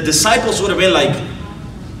 the disciples would have been like,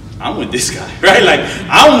 I'm with this guy, right? Like,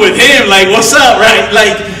 I'm with him, like, what's up, right?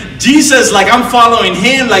 Like, Jesus, like, I'm following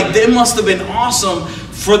him. Like, it must have been awesome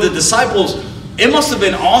for the disciples. It must have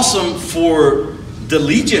been awesome for the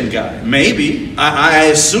legion guy, maybe.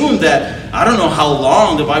 I assume that, I don't know how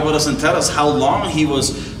long, the Bible doesn't tell us how long he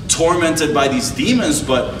was tormented by these demons,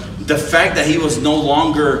 but the fact that he was no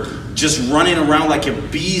longer just running around like a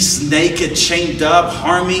beast, naked, chained up,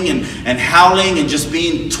 harming and howling and just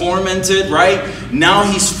being tormented, right? Now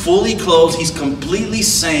he's fully clothed. He's completely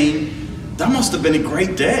sane. That must have been a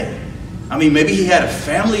great day. I mean, maybe he had a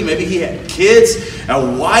family. Maybe he had kids,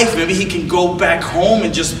 a wife. Maybe he can go back home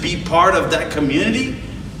and just be part of that community.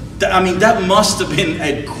 I mean, that must have been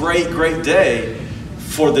a great, great day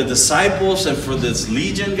for the disciples and for this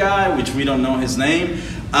Legion guy, which we don't know his name.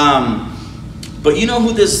 But you know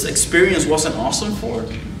who this experience wasn't awesome for?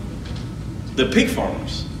 The pig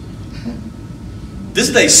farmers. This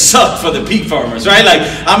day sucked for the pig farmers, right? Like,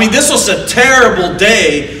 I mean, this was a terrible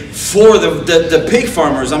day for the pig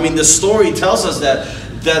farmers. I mean, the story tells us that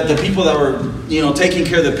the people that were, you know, taking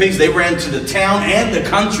care of the pigs, they ran to the town and the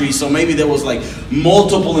country. So maybe there was like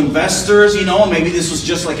multiple investors, you know, maybe this was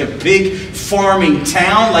just like a pig farming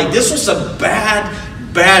town. Like, this was a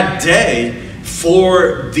bad day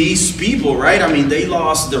for these people, right? I mean, they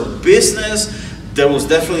lost their business. There was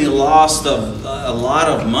definitely a loss of a lot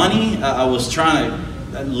of money. I was trying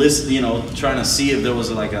to list, you know, trying to see if there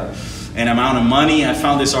was like an amount of money. I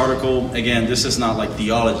found this article. Again, this is not like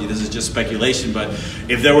theology. This is just speculation. But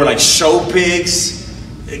if there were like show pigs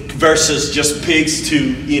versus just pigs to,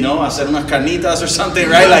 you know, hacer unas carnitas or something,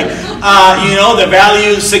 right? Like, you know, the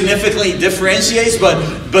value significantly differentiates.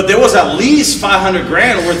 But there was at least 500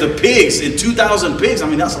 grand worth of pigs and 2,000 pigs. I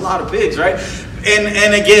mean, that's a lot of pigs, right?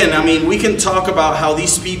 And again, I mean, we can talk about how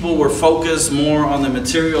these people were focused more on the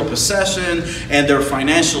material possession and their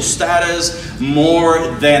financial status more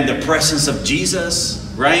than the presence of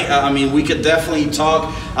Jesus, right? I mean, we could definitely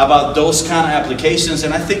talk about those kind of applications,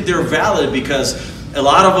 and I think they're valid because a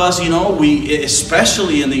lot of us, you know, we,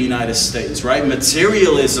 especially in the United States, right?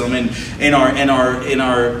 Materialism and in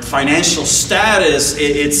our financial status,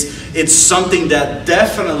 it's something that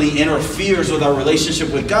definitely interferes with our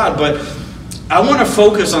relationship with God. But I want to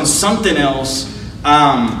focus on something else,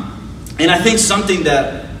 and I think something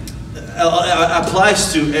that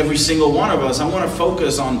applies to every single one of us. I want to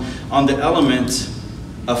focus on the element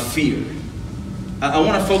of fear. I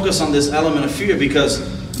want to focus on this element of fear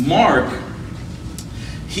because Mark,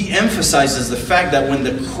 he emphasizes the fact that when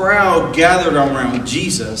the crowd gathered around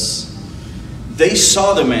Jesus, they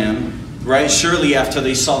saw the man, right? Surely after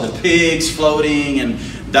they saw the pigs floating and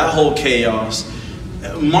that whole chaos,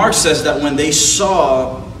 Mark says that when they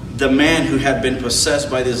saw the man who had been possessed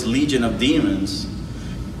by this legion of demons,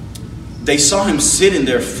 they saw him sitting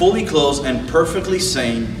there fully clothed and perfectly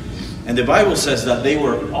sane. And the Bible says that they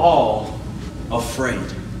were all afraid.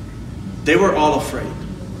 They were all afraid.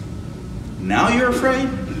 Now you're afraid?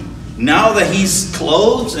 Now that he's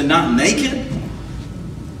clothed and not naked?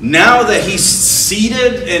 Now that he's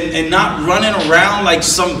seated and not running around like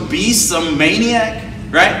some beast, some maniac,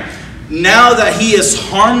 right? Now that he is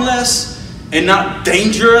harmless and not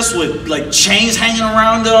dangerous with like chains hanging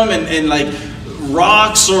around him and like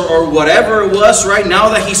rocks or whatever it was, right? Now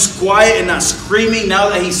that he's quiet and not screaming, now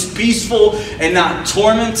that he's peaceful and not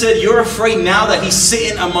tormented, you're afraid now that he's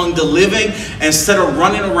sitting among the living instead of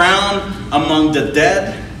running around among the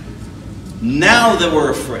dead. Now that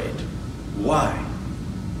we're afraid. Why?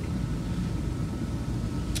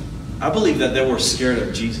 I believe that they were scared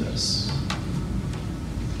of Jesus.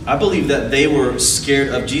 I believe that they were scared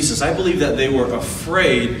of Jesus. I believe that they were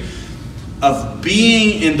afraid of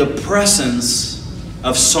being in the presence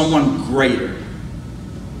of someone greater.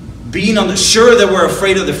 Sure, they were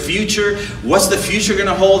afraid of the future. What's the future going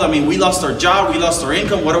to hold? I mean, we lost our job, we lost our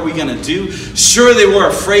income. What are we going to do? Sure, they were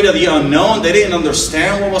afraid of the unknown. They didn't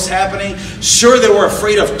understand what was happening. Sure, they were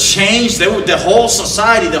afraid of change. The whole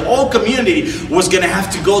society, the whole community was going to have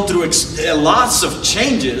to go through lots of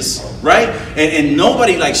changes, right? And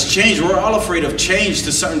nobody likes change. We're all afraid of change to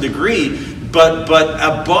a certain degree. But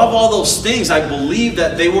above all those things, I believe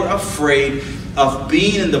that they were afraid of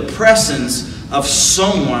being in the presence of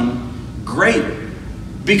someone greater.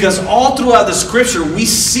 Because all throughout the scripture we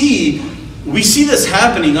see this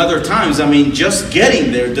happening other times. I mean, just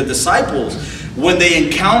getting there, the disciples, when they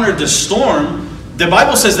encountered the storm, the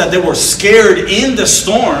Bible says that they were scared in the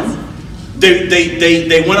storm.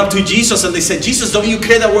 They went up to Jesus and they said, Jesus, don't you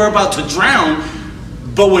care that we're about to drown?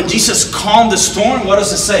 But when Jesus calmed the storm, what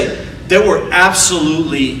does it say? They were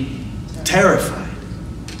absolutely terrified.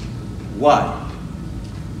 Why?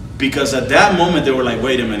 Because at that moment they were like,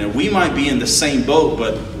 wait a minute, we might be in the same boat,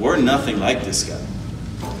 but we're nothing like this guy.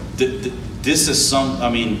 This is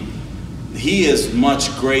he is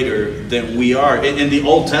much greater than we are. In the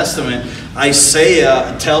Old Testament,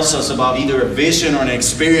 Isaiah tells us about either a vision or an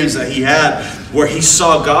experience that he had where he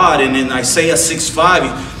saw God. And in Isaiah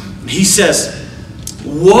 6:5, he says,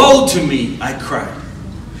 woe to me, I cried.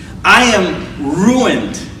 I am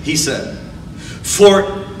ruined he said, "For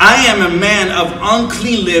I am a man of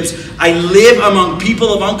unclean lips. I live among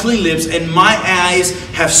people of unclean lips, and my eyes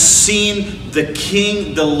have seen the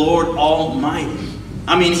King, the Lord Almighty."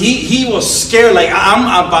 I mean, he was scared, like,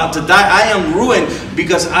 I'm about to die. I am ruined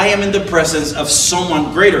because I am in the presence of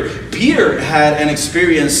someone greater. Peter had an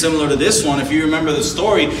experience similar to this one. If you remember the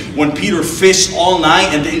story, when Peter fished all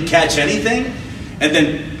night and didn't catch anything, and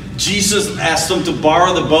then Jesus asked him to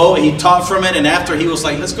borrow the boat, and he taught from it, and after he was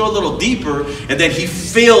like, let's go a little deeper, and then he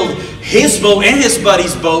filled his boat and his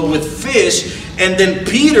buddy's boat with fish. And then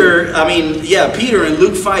Peter in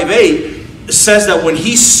Luke 5:8 says that when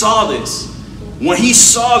he saw this,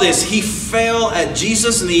 he fell at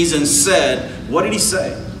Jesus' knees and said, what did he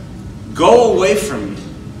say? "Go away from me.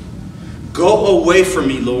 Go away from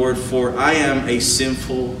me, Lord, for I am a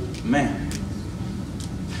sinful man."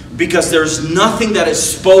 Because there's nothing that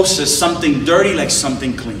exposes something dirty like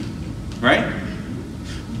something clean, right?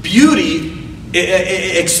 Beauty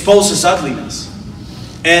exposes ugliness.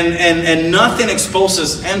 And nothing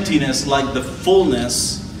exposes emptiness like the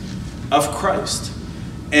fullness of Christ.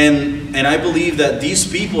 And I believe that these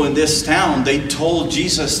people in this town, they told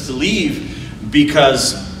Jesus to leave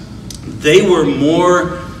because they were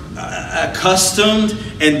more accustomed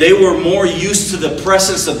and they were more used to the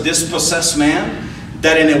presence of this possessed man,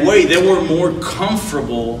 that in a way they were more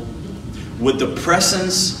comfortable with the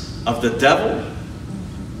presence of the devil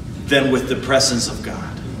than with the presence of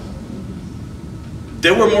God.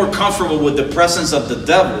 They were more comfortable with the presence of the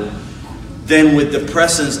devil than with the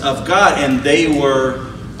presence of God, and they were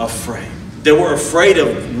afraid. They were afraid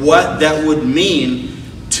of what that would mean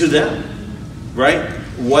to them, right?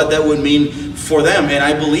 What that would mean for them. And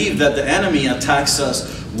I believe that the enemy attacks us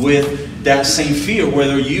with that same fear.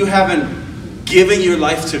 Whether you haven't given your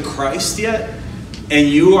life to Christ yet, and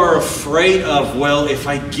you are afraid of, well, if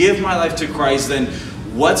I give my life to Christ, then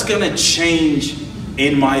what's going to change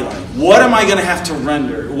in my life? What am I going to have to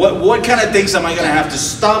render? What kind of things am I going to have to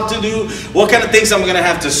stop to do? What kind of things am I going to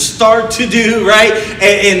have to start to do, right?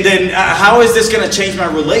 And then how is this going to change my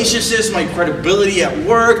relationships, my credibility at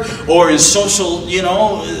work or in social,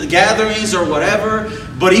 gatherings or whatever?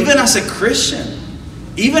 But even as a Christian,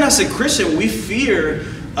 we fear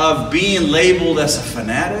of being labeled as a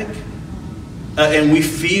fanatic. And we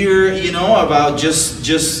fear, about just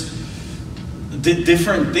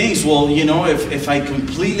different things. Well, if I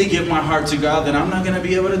completely give my heart to God, then I'm not going to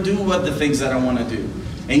be able to do the things that I want to do,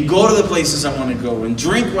 and go to the places I want to go, and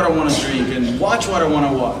drink what I want to drink, and watch what I want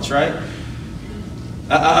to watch, right?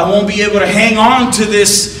 I won't be able to hang on to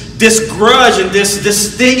this grudge and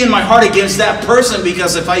this thing in my heart against that person,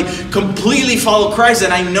 because if I completely follow Christ,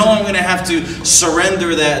 then I know I'm going to have to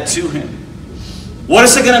surrender that to Him. What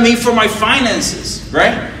is it going to mean for my finances,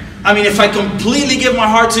 right? I mean, if I completely give my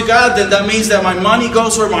heart to God, then that means that my money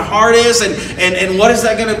goes where my heart is. And what is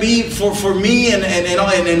that going to be for me?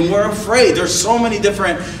 And we're afraid. There's so many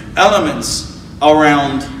different elements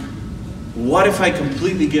around what if I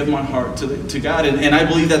completely give my heart to God. And I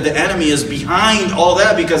believe that the enemy is behind all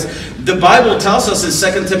that, because the Bible tells us in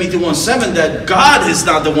 2 Timothy 1:7 that God is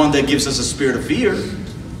not the one that gives us a spirit of fear.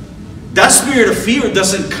 That spirit of fear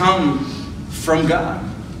doesn't come from God.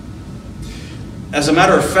 As a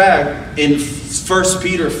matter of fact, in 1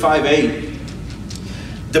 Peter 5:8,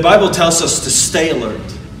 the Bible tells us to stay alert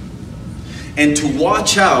and to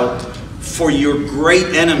watch out for your great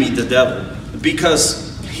enemy, the devil,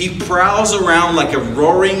 because he prowls around like a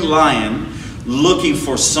roaring lion looking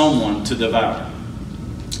for someone to devour.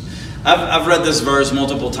 I've read this verse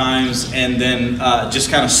multiple times, and then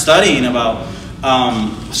just kind of studying about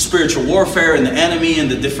spiritual warfare and the enemy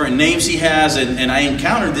and the different names he has, and I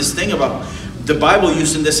encountered this thing about the Bible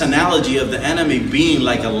using this analogy of the enemy being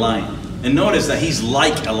like a lion. And notice that he's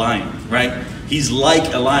like a lion, right? He's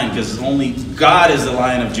like a lion, because only God is the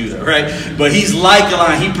Lion of Judah, right? But he's like a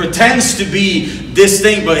lion. He pretends to be this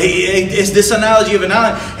thing, but it's this analogy of an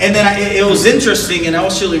lion. And then it was interesting and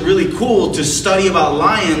actually really cool to study about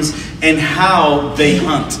lions and how they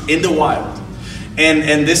hunt in the wild.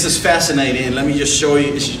 And this is fascinating. And let me just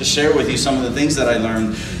share with you some of the things that I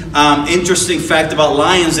learned. Interesting fact about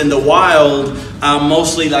lions in the wild,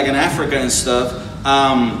 mostly like in Africa and stuff.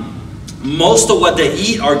 Most of what they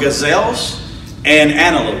eat are gazelles and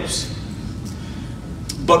antelopes.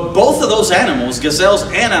 But both of those animals, gazelles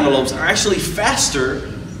and antelopes, are actually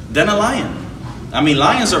faster than a lion. I mean,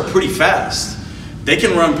 lions are pretty fast. They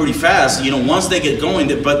can run pretty fast, once they get going,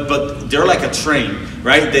 but they're like a train,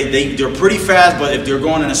 right? They're pretty fast, but if they're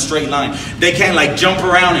going in a straight line, they can't like jump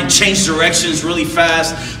around and change directions really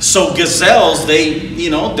fast. So gazelles,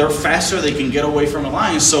 they're faster, they can get away from a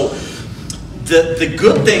lion. So the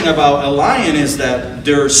good thing about a lion is that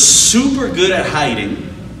they're super good at hiding,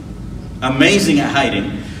 amazing at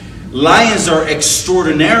hiding. Lions are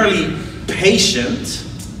extraordinarily patient,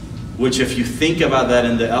 which if you think about that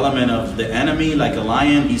in the element of the enemy, like a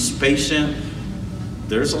lion, he's patient.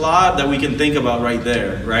 There's a lot that we can think about right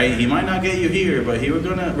there, right? He might not get you here, but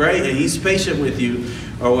right? And he's patient with you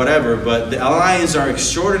or whatever. But the lions are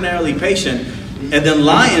extraordinarily patient. And then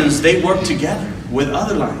lions, they work together with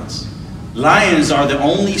other lions. Lions are the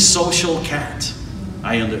only social cat,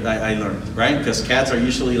 I learned, right? Because cats are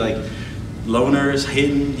usually like loners,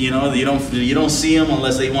 hidden, you don't see them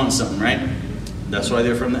unless they want something, right? That's why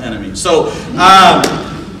they're from the enemy. So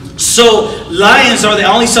lions are the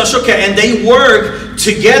only social cat, and they work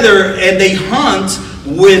together and they hunt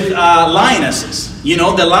with lionesses.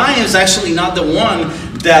 The lion is actually not the one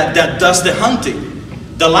that does the hunting.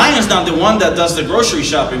 The lion's not the one that does the grocery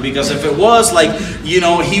shopping, because if it was, like,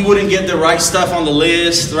 he wouldn't get the right stuff on the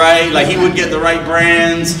list, right? Like, he would get the right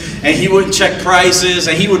brands, and he wouldn't check prices,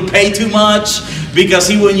 and he would pay too much because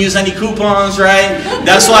he wouldn't use any coupons, right?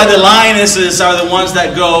 That's why the lionesses are the ones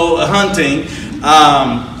that go hunting.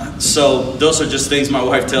 So those are just things my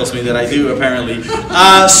wife tells me that I do, apparently.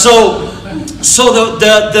 So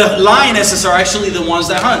the lionesses are actually the ones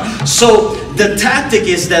that hunt. So the tactic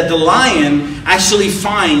is that the lion actually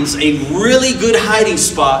finds a really good hiding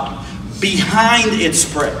spot behind its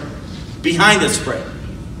prey. Behind its prey.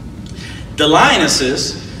 The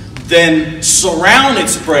lionesses then surround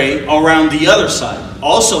its prey around the other side,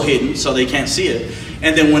 also hidden so they can't see it.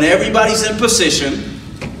 And then when everybody's in position,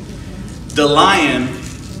 the lion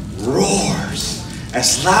roars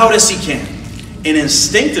as loud as he can. And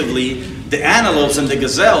instinctively, the antelopes and the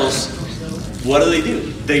gazelles, what do?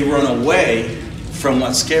 They run away from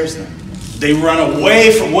what scares them. They run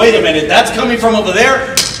away from, wait a minute, that's coming from over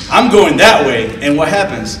there? I'm going that way. And what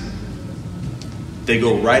happens? They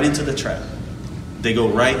go right into the trap. They go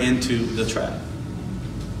right into the trap.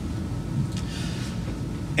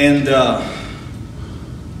 And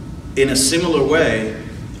in a similar way,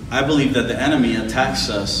 I believe that the enemy attacks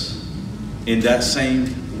us in that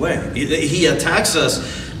same way. He attacks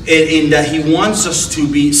us in that he wants us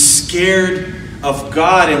to be scared of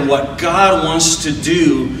God and what God wants to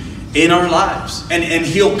do in our lives. And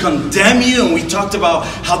he'll condemn you. And we talked about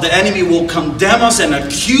how the enemy will condemn us and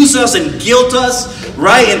accuse us and guilt us,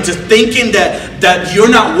 right? Into thinking that you're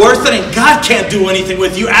not worth it and God can't do anything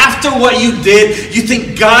with you. After what you did, you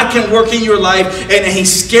think God can work in your life. And he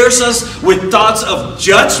scares us with thoughts of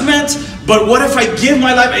judgment. But what if I give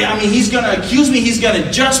my life? I mean, he's going to accuse me. He's going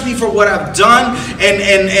to judge me for what I've done.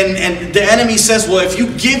 And the enemy says, well, if you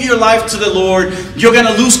give your life to the Lord, you're going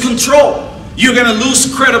to lose control. You're going to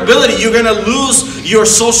lose credibility. You're going to lose your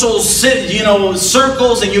social,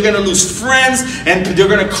 circles, and you're going to lose friends, and they're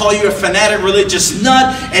going to call you a fanatic religious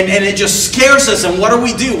nut, and it just scares us. And what do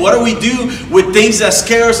we do? What do we do with things that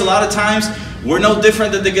scare us? A lot of times, we're no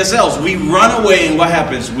different than the gazelles. We run away, and what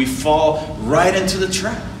happens? We fall right into the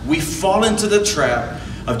trap. We fall into the trap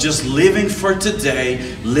of just living for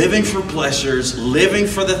today, living for pleasures, living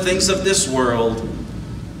for the things of this world,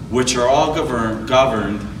 which are all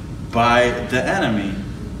governed by the enemy.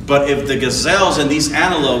 But if the gazelles and these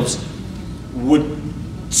antelopes would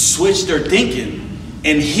switch their thinking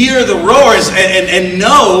and hear the roars and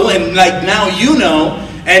know, and like now you know,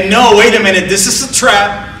 and know, wait a minute, this is a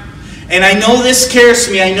trap. And I know this scares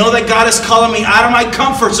me. I know that God is calling me out of my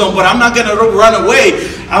comfort zone, but I'm not going to run away.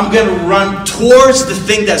 I'm going to run towards the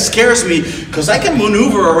thing that scares me, because I can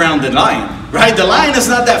maneuver around the lion, right? The lion is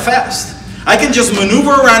not that fast. I can just maneuver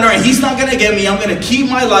around her and he's not going to get me. I'm going to keep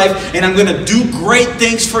my life and I'm going to do great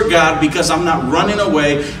things for God, because I'm not running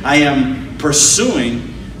away. I am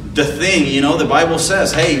pursuing the thing. The Bible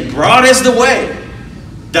says, hey, broad is the way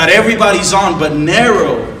that everybody's on, but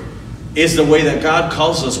narrow is the way that God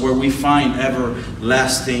calls us, where we find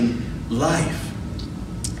everlasting life.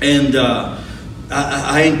 And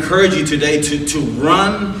I encourage you today to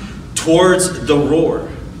run towards the roar.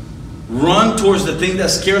 Run towards the thing that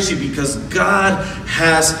scares you, because God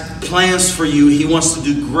has plans for you. He wants to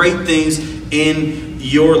do great things in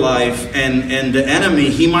your life. And the enemy,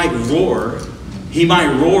 he might roar. He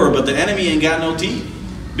might roar, but the enemy ain't got no teeth.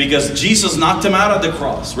 Because Jesus knocked him out of the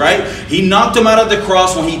cross, right? He knocked him out of the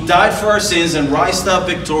cross when he died for our sins and rised up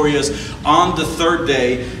victorious on the third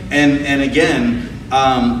day. And again,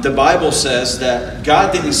 the Bible says that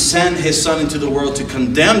God didn't send his son into the world to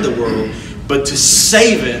condemn the world, but to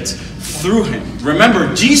save it through him.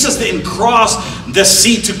 Remember, Jesus didn't cross the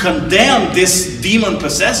sea to condemn this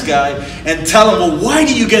demon-possessed guy and tell him, well, why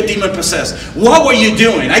do you get demon-possessed? What were you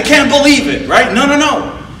doing? I can't believe it, right?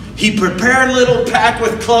 No. He prepared a little pack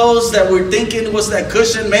with clothes that we're thinking was that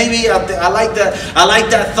cushion. Maybe I like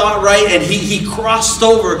that thought, right? And he crossed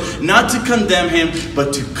over, not to condemn him,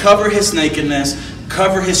 but to cover his nakedness,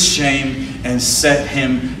 cover his shame, and set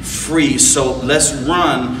him free. So let's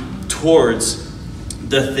run towards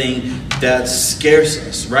the thing that scares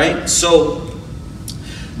us, right? So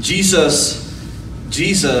Jesus,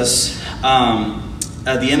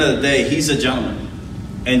 at the end of the day, he's a gentleman.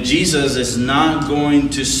 And Jesus is not going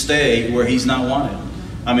to stay where he's not wanted.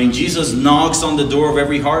 I mean, Jesus knocks on the door of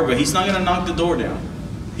every heart, but he's not going to knock the door down.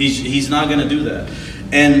 He's not going to do that.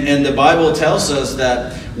 And the Bible tells us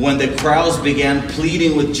that when the crowds began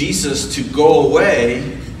pleading with Jesus to go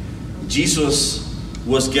away, Jesus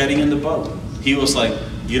was getting in the boat. He was like,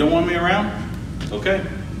 you don't want me around? Okay,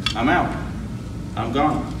 I'm out. I'm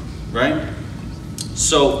gone, right?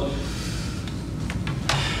 So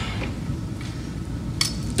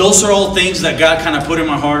those are all things that God kind of put in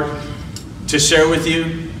my heart to share with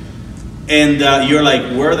you. And you're like,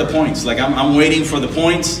 where are the points? Like, I'm waiting for the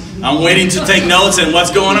points. I'm waiting to take notes and what's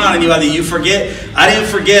going on. And you forget. I didn't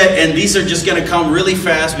forget. And these are just going to come really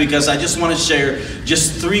fast because I just want to share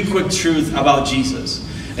just 3 quick truths about Jesus.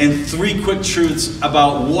 And 3 quick truths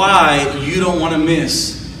about why you don't want to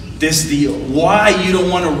miss this deal. Why you don't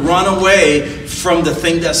want to run away from the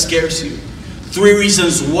thing that scares you. 3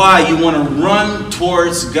 reasons why you want to run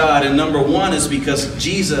towards God. And number 1 is because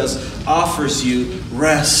Jesus offers you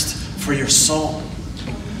rest for your soul.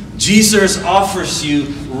 Jesus offers you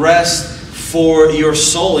rest for your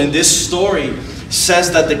soul. And this story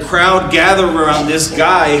says that the crowd gathered around this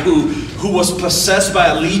guy who was possessed by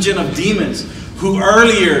a legion of demons. Who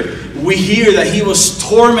earlier we hear that he was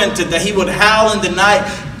tormented, that he would howl in the night,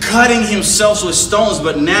 cutting himself with stones.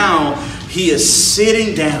 But now he is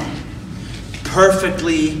sitting down.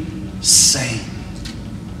 Perfectly sane.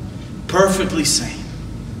 Perfectly sane.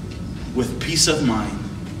 With peace of mind.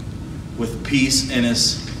 With peace in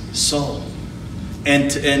his soul.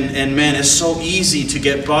 And man, it's so easy to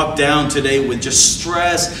get bogged down today with just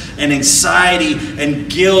stress and anxiety and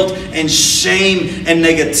guilt and shame and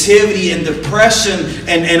negativity and depression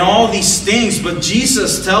and all these things. But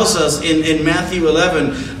Jesus tells us in Matthew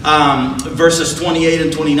 11, verses 28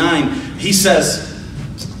 and 29, he says,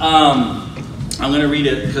 I'm going to read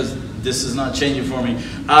it because this is not changing for me.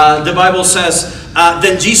 The Bible says,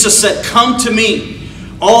 then Jesus said, come to me,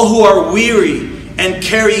 all who are weary and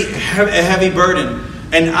carry a heavy burden,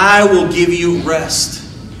 and I will give you rest.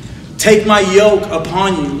 Take my yoke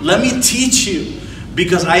upon you. Let me teach you,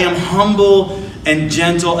 because I am humble and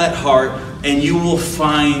gentle at heart, and you will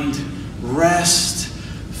find rest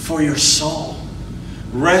for your soul.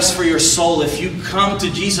 Rest for your soul. If you come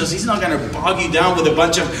to Jesus, he's not going to bog you down with a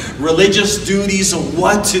bunch of religious duties of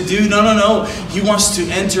what to do. No. He wants to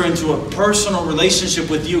enter into a personal relationship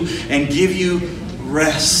with you and give you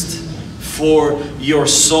rest for your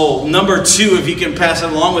soul. Number 2, if you can pass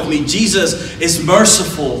it along with me, Jesus is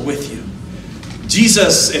merciful with you.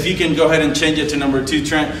 Jesus, if you can go ahead and change it to number 2,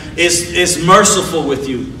 Trent, is merciful with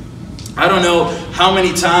you. I don't know how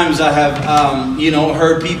many times I have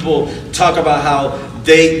heard people talk about how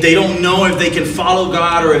they don't know if they can follow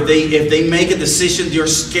God, or if they make a decision, they're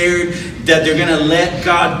scared that they're going to let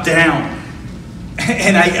God down.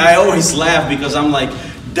 And I always laugh because I'm like,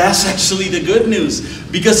 that's actually the good news.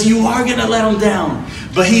 Because you are going to let him down.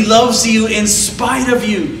 But he loves you in spite of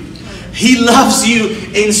you. He loves you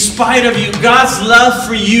in spite of you. God's love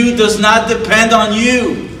for you does not depend on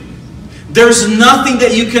you. There's nothing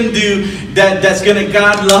that you can do that's going to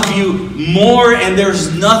God love you more. And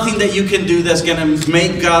there's nothing that you can do that's going to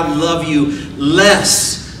make God love you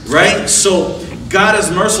less. Right? So God is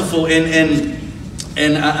merciful. And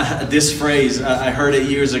this phrase, I heard it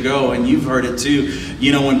years ago, and you've heard it too.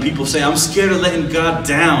 You know, when people say, I'm scared of letting God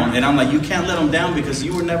down. And I'm like, you can't let him down because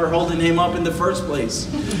you were never holding him up in the first place.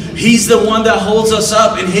 He's the one that holds us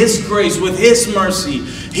up in his grace, with his mercy.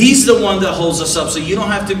 He's the one that holds us up. So you don't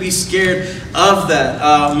have to be scared of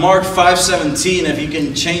that. Mark 5:17, if you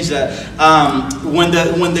can change that. When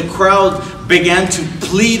the crowd began to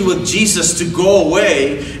plead with Jesus to go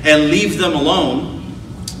away and leave them alone,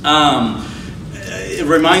 it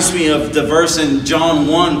reminds me of the verse in John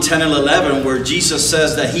 1:10 and 11, where Jesus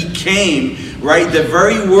says that he came, right? The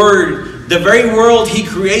very world he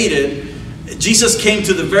created, Jesus came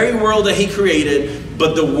to the very world that he created,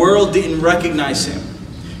 but the world didn't recognize him.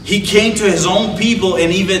 He came to his own people,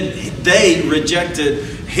 and even they rejected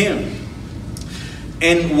him.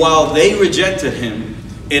 And while they rejected him,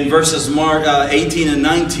 in verses 18 and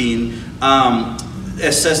 19,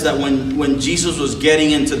 it says that when Jesus was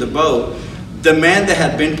getting into the boat, the man that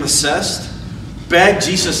had been possessed begged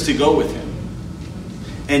Jesus to go with him.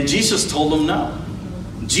 And Jesus told him no.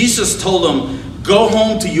 Jesus told him, go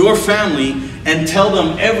home to your family and tell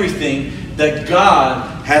them everything that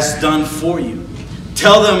God has done for you.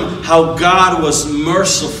 Tell them how God was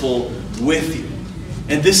merciful with you.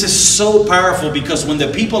 And this is so powerful, because when the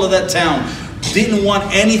people of that town didn't want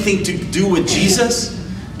anything to do with Jesus,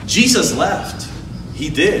 Jesus left. He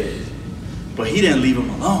did. But he didn't leave them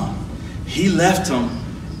alone. He left them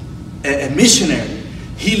a missionary.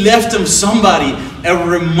 He left them somebody, a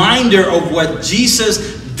reminder of what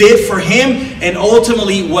Jesus did for him, and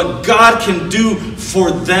ultimately what God can do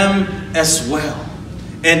for them as well.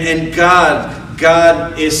 And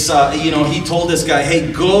God is, he told this guy,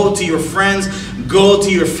 hey, go to your friends, go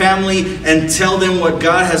to your family and tell them what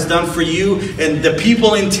God has done for you. And the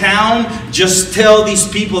people in town, just tell these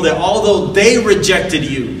people that although they rejected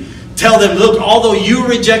you, tell them, look, although you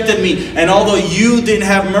rejected me and although you didn't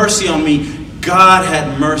have mercy on me, God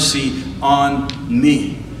had mercy on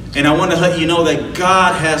me. And I want to let you know that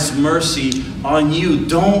God has mercy on you.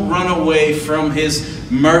 Don't run away from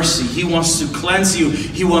his mercy. He wants to cleanse you.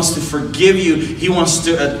 He wants to forgive you. He wants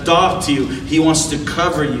to adopt you. He wants to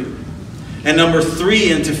cover you. And number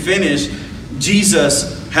 3, and to finish,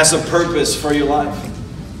 Jesus has a purpose for your life.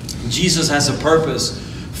 Jesus has a purpose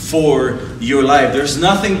for your life. There's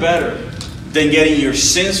nothing better than getting your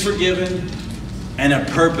sins forgiven and a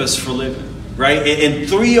purpose for living. Right? In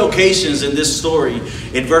 3 occasions in this story,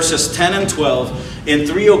 in verses 10 and 12, in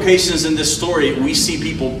 3 occasions in this story, we see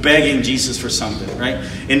people begging Jesus for something. Right?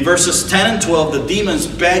 In verses 10 and 12, the demons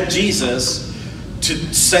beg Jesus to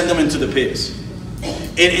send them into the pigs.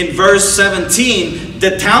 In verse 17,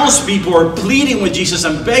 the townspeople are pleading with Jesus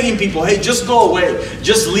and begging people, hey, just go away.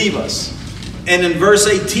 Just leave us. And in verse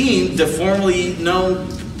 18, the formerly known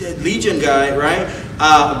Legion guy, right,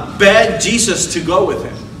 begged Jesus to go with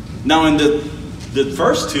him. Now in the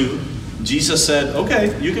first 2, Jesus said,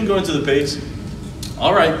 okay, you can go into the pigs.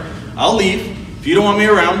 All right, I'll leave. If you don't want me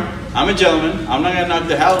around, I'm a gentleman. I'm not going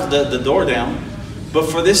to knock the door down.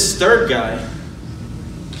 But for this 3rd guy,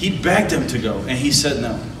 he begged him to go. And he said,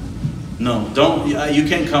 no, don't. You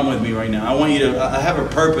can't come with me right now. I have a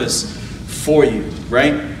purpose for you,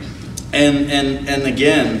 right? And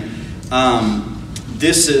again,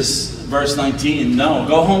 this is verse 19. No,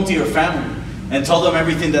 go home to your family and tell them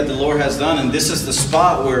everything that the Lord has done. And this is the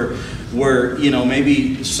spot where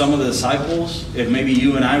maybe some of the disciples, if maybe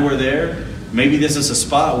you and I were there, maybe this is a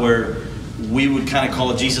spot where we would kind of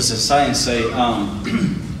call Jesus aside and say,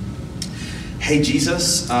 hey,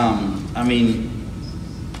 Jesus, I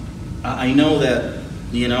know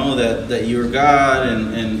that, that you're God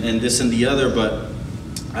and this and the other, but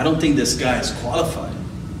I don't think this guy is qualified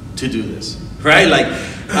to do this, right? Like,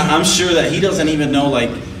 I'm sure that he doesn't even know,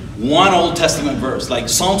 like, one Old Testament verse, like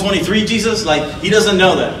Psalm 23, Jesus, like, he doesn't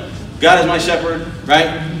know that. God is my shepherd,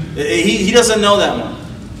 right? He doesn't know that one.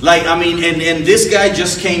 Like, and this guy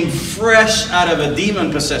just came fresh out of a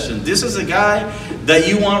demon possession. This is a guy that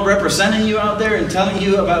you want representing you out there and telling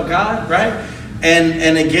you about God, right?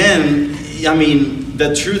 And again,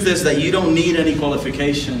 the truth is that you don't need any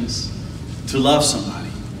qualifications to love somebody.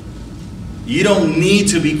 You don't need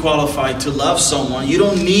to be qualified to love someone. You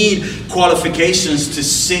don't need qualifications to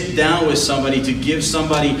sit down with somebody, to give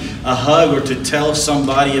somebody a hug, or to tell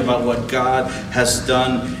somebody about what God has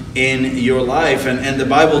done in your life. And the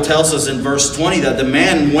Bible tells us in verse 20 that the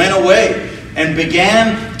man went away and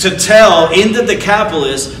began to tell in the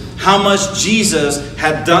Decapolis how much Jesus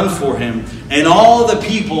had done for him. And all the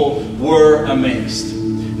people were amazed.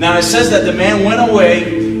 Now it says that the man went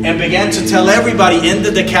away and began to tell everybody in the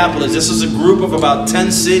Decapolis. This is a group of about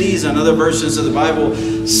 10 cities, and other versions of the Bible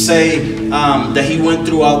say that he went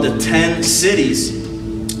throughout the 10 cities.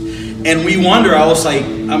 And we wonder, I was like,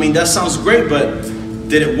 that sounds great, but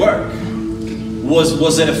did it work?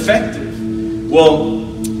 Was it effective? Well,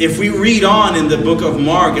 if we read on in the book of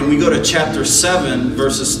Mark and we go to chapter 7,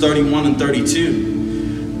 verses 31 and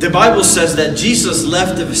 32, the Bible says that Jesus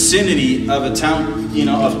left the vicinity of a town,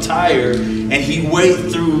 of Tyre, and he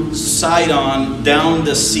went through Sidon, down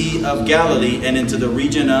the Sea of Galilee, and into the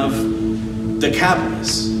region of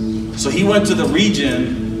Decapolis. So he went to the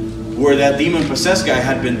region where that demon-possessed guy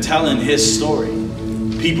had been telling his story.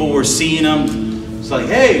 People were seeing him. It's like,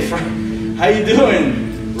 hey, how you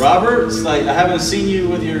doing, Robert? It's like, I haven't seen you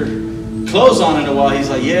with your clothes on in a while. He's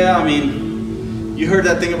like, yeah, you heard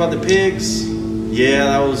that thing about the pigs? Yeah,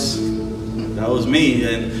 that was me.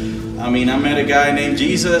 And I met a guy named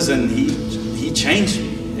Jesus, and he changed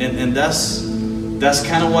me. And that's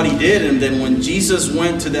kind of what he did. And then when Jesus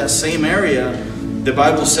went to that same area, the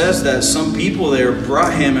Bible says that some people there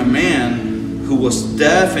brought him a man who was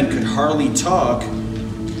deaf and could hardly talk.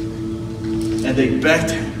 and they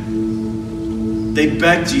begged him. They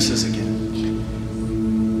begged Jesus again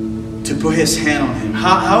to put his hand on him.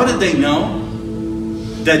 How did they know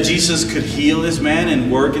that Jesus could heal this man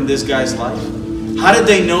and work in this guy's life? How did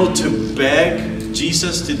they know to beg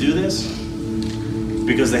Jesus to do this?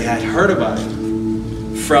 Because they had heard about it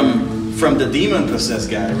from the demon-possessed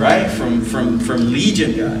guy, right? From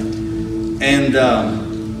Legion guy. And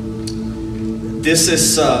this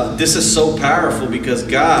is so powerful because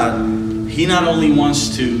God, he not only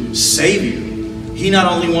wants to save you, he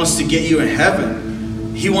not only wants to get you in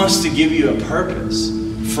heaven, he wants to give you a purpose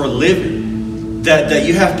for living. That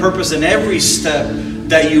you have purpose in every step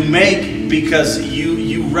that you make because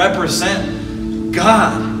you represent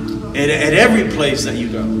God at every place that you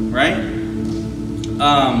go, right?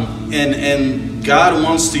 And God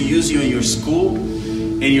wants to use you in your school,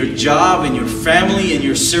 in your job, in your family, in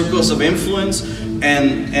your circles of influence.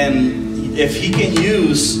 And if he can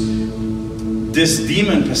use this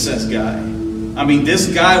demon-possessed guy, I mean, this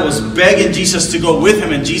guy was begging Jesus to go with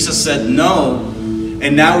him, and Jesus said no.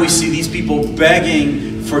 And now we see these people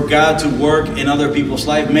begging for God to work in other people's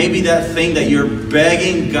life. Maybe that thing that you're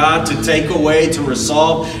begging God to take away, to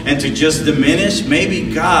resolve, and to just diminish,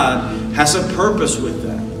 maybe God has a purpose with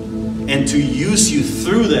that. And to use you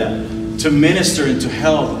through that to minister and to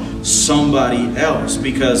help somebody else.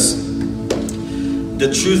 Because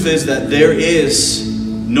the truth is that there is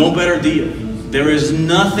no better deal. There is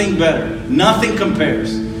nothing better, nothing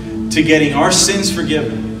compares to getting our sins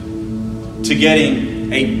forgiven, to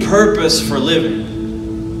getting a purpose for living,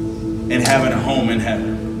 and having a home in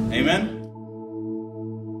heaven. Amen.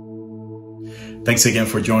 Thanks again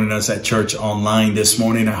for joining us at Church Online this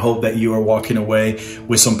morning. I hope that you are walking away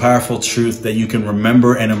with some powerful truth that you can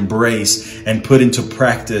remember and embrace and put into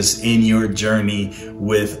practice in your journey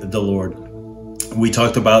with the Lord. We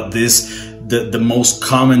talked about this, the most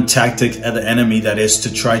common tactic of the enemy, that is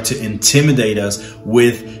to try to intimidate us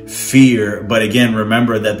with fear. But again,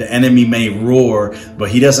 remember that the enemy may roar, but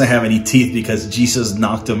he doesn't have any teeth because Jesus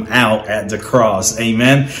knocked him out at the cross.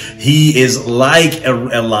 Amen. He is like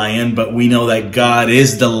a lion, but we know that God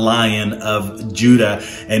is the Lion of Judah.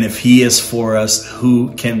 And if he is for us,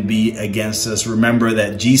 who can be against us? Remember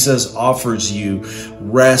that Jesus offers you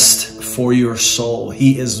rest for your soul.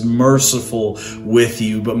 He is merciful with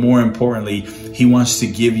you, but more importantly, he wants to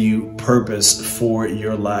give you purpose for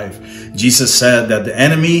your life. Jesus said that the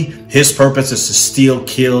enemy, his purpose is to steal,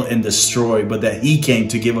 kill, and destroy, but that he came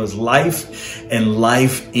to give us life and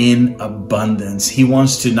life in abundance. He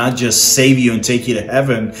wants to not just save you and take you to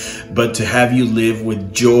heaven, but to have you live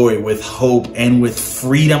with joy, with hope, and with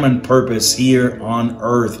freedom and purpose here on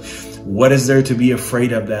earth. What is there to be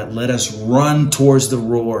afraid of that? Let us run towards the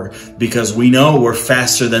roar, because we know we're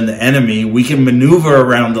faster than the enemy. We can maneuver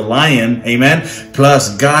around the lion. Amen.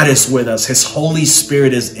 Plus, God is with us. His Holy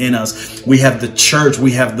Spirit is in us. We have the church.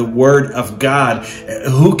 We have the Word of God.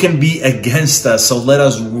 Who can be against us? So let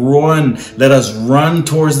us run. Let us run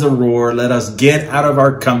towards the roar. Let us get out of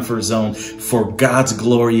our comfort zone for God's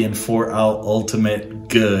glory and for our ultimate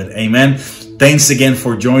good. Amen. Thanks again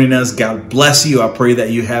for joining us. God bless you. I pray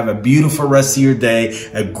that you have a beautiful rest of your day,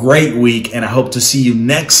 a great week, and I hope to see you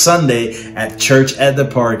next Sunday at Church at the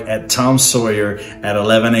Park at Tom Sawyer at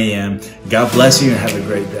 11 a.m. God bless you and have a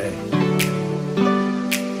great day.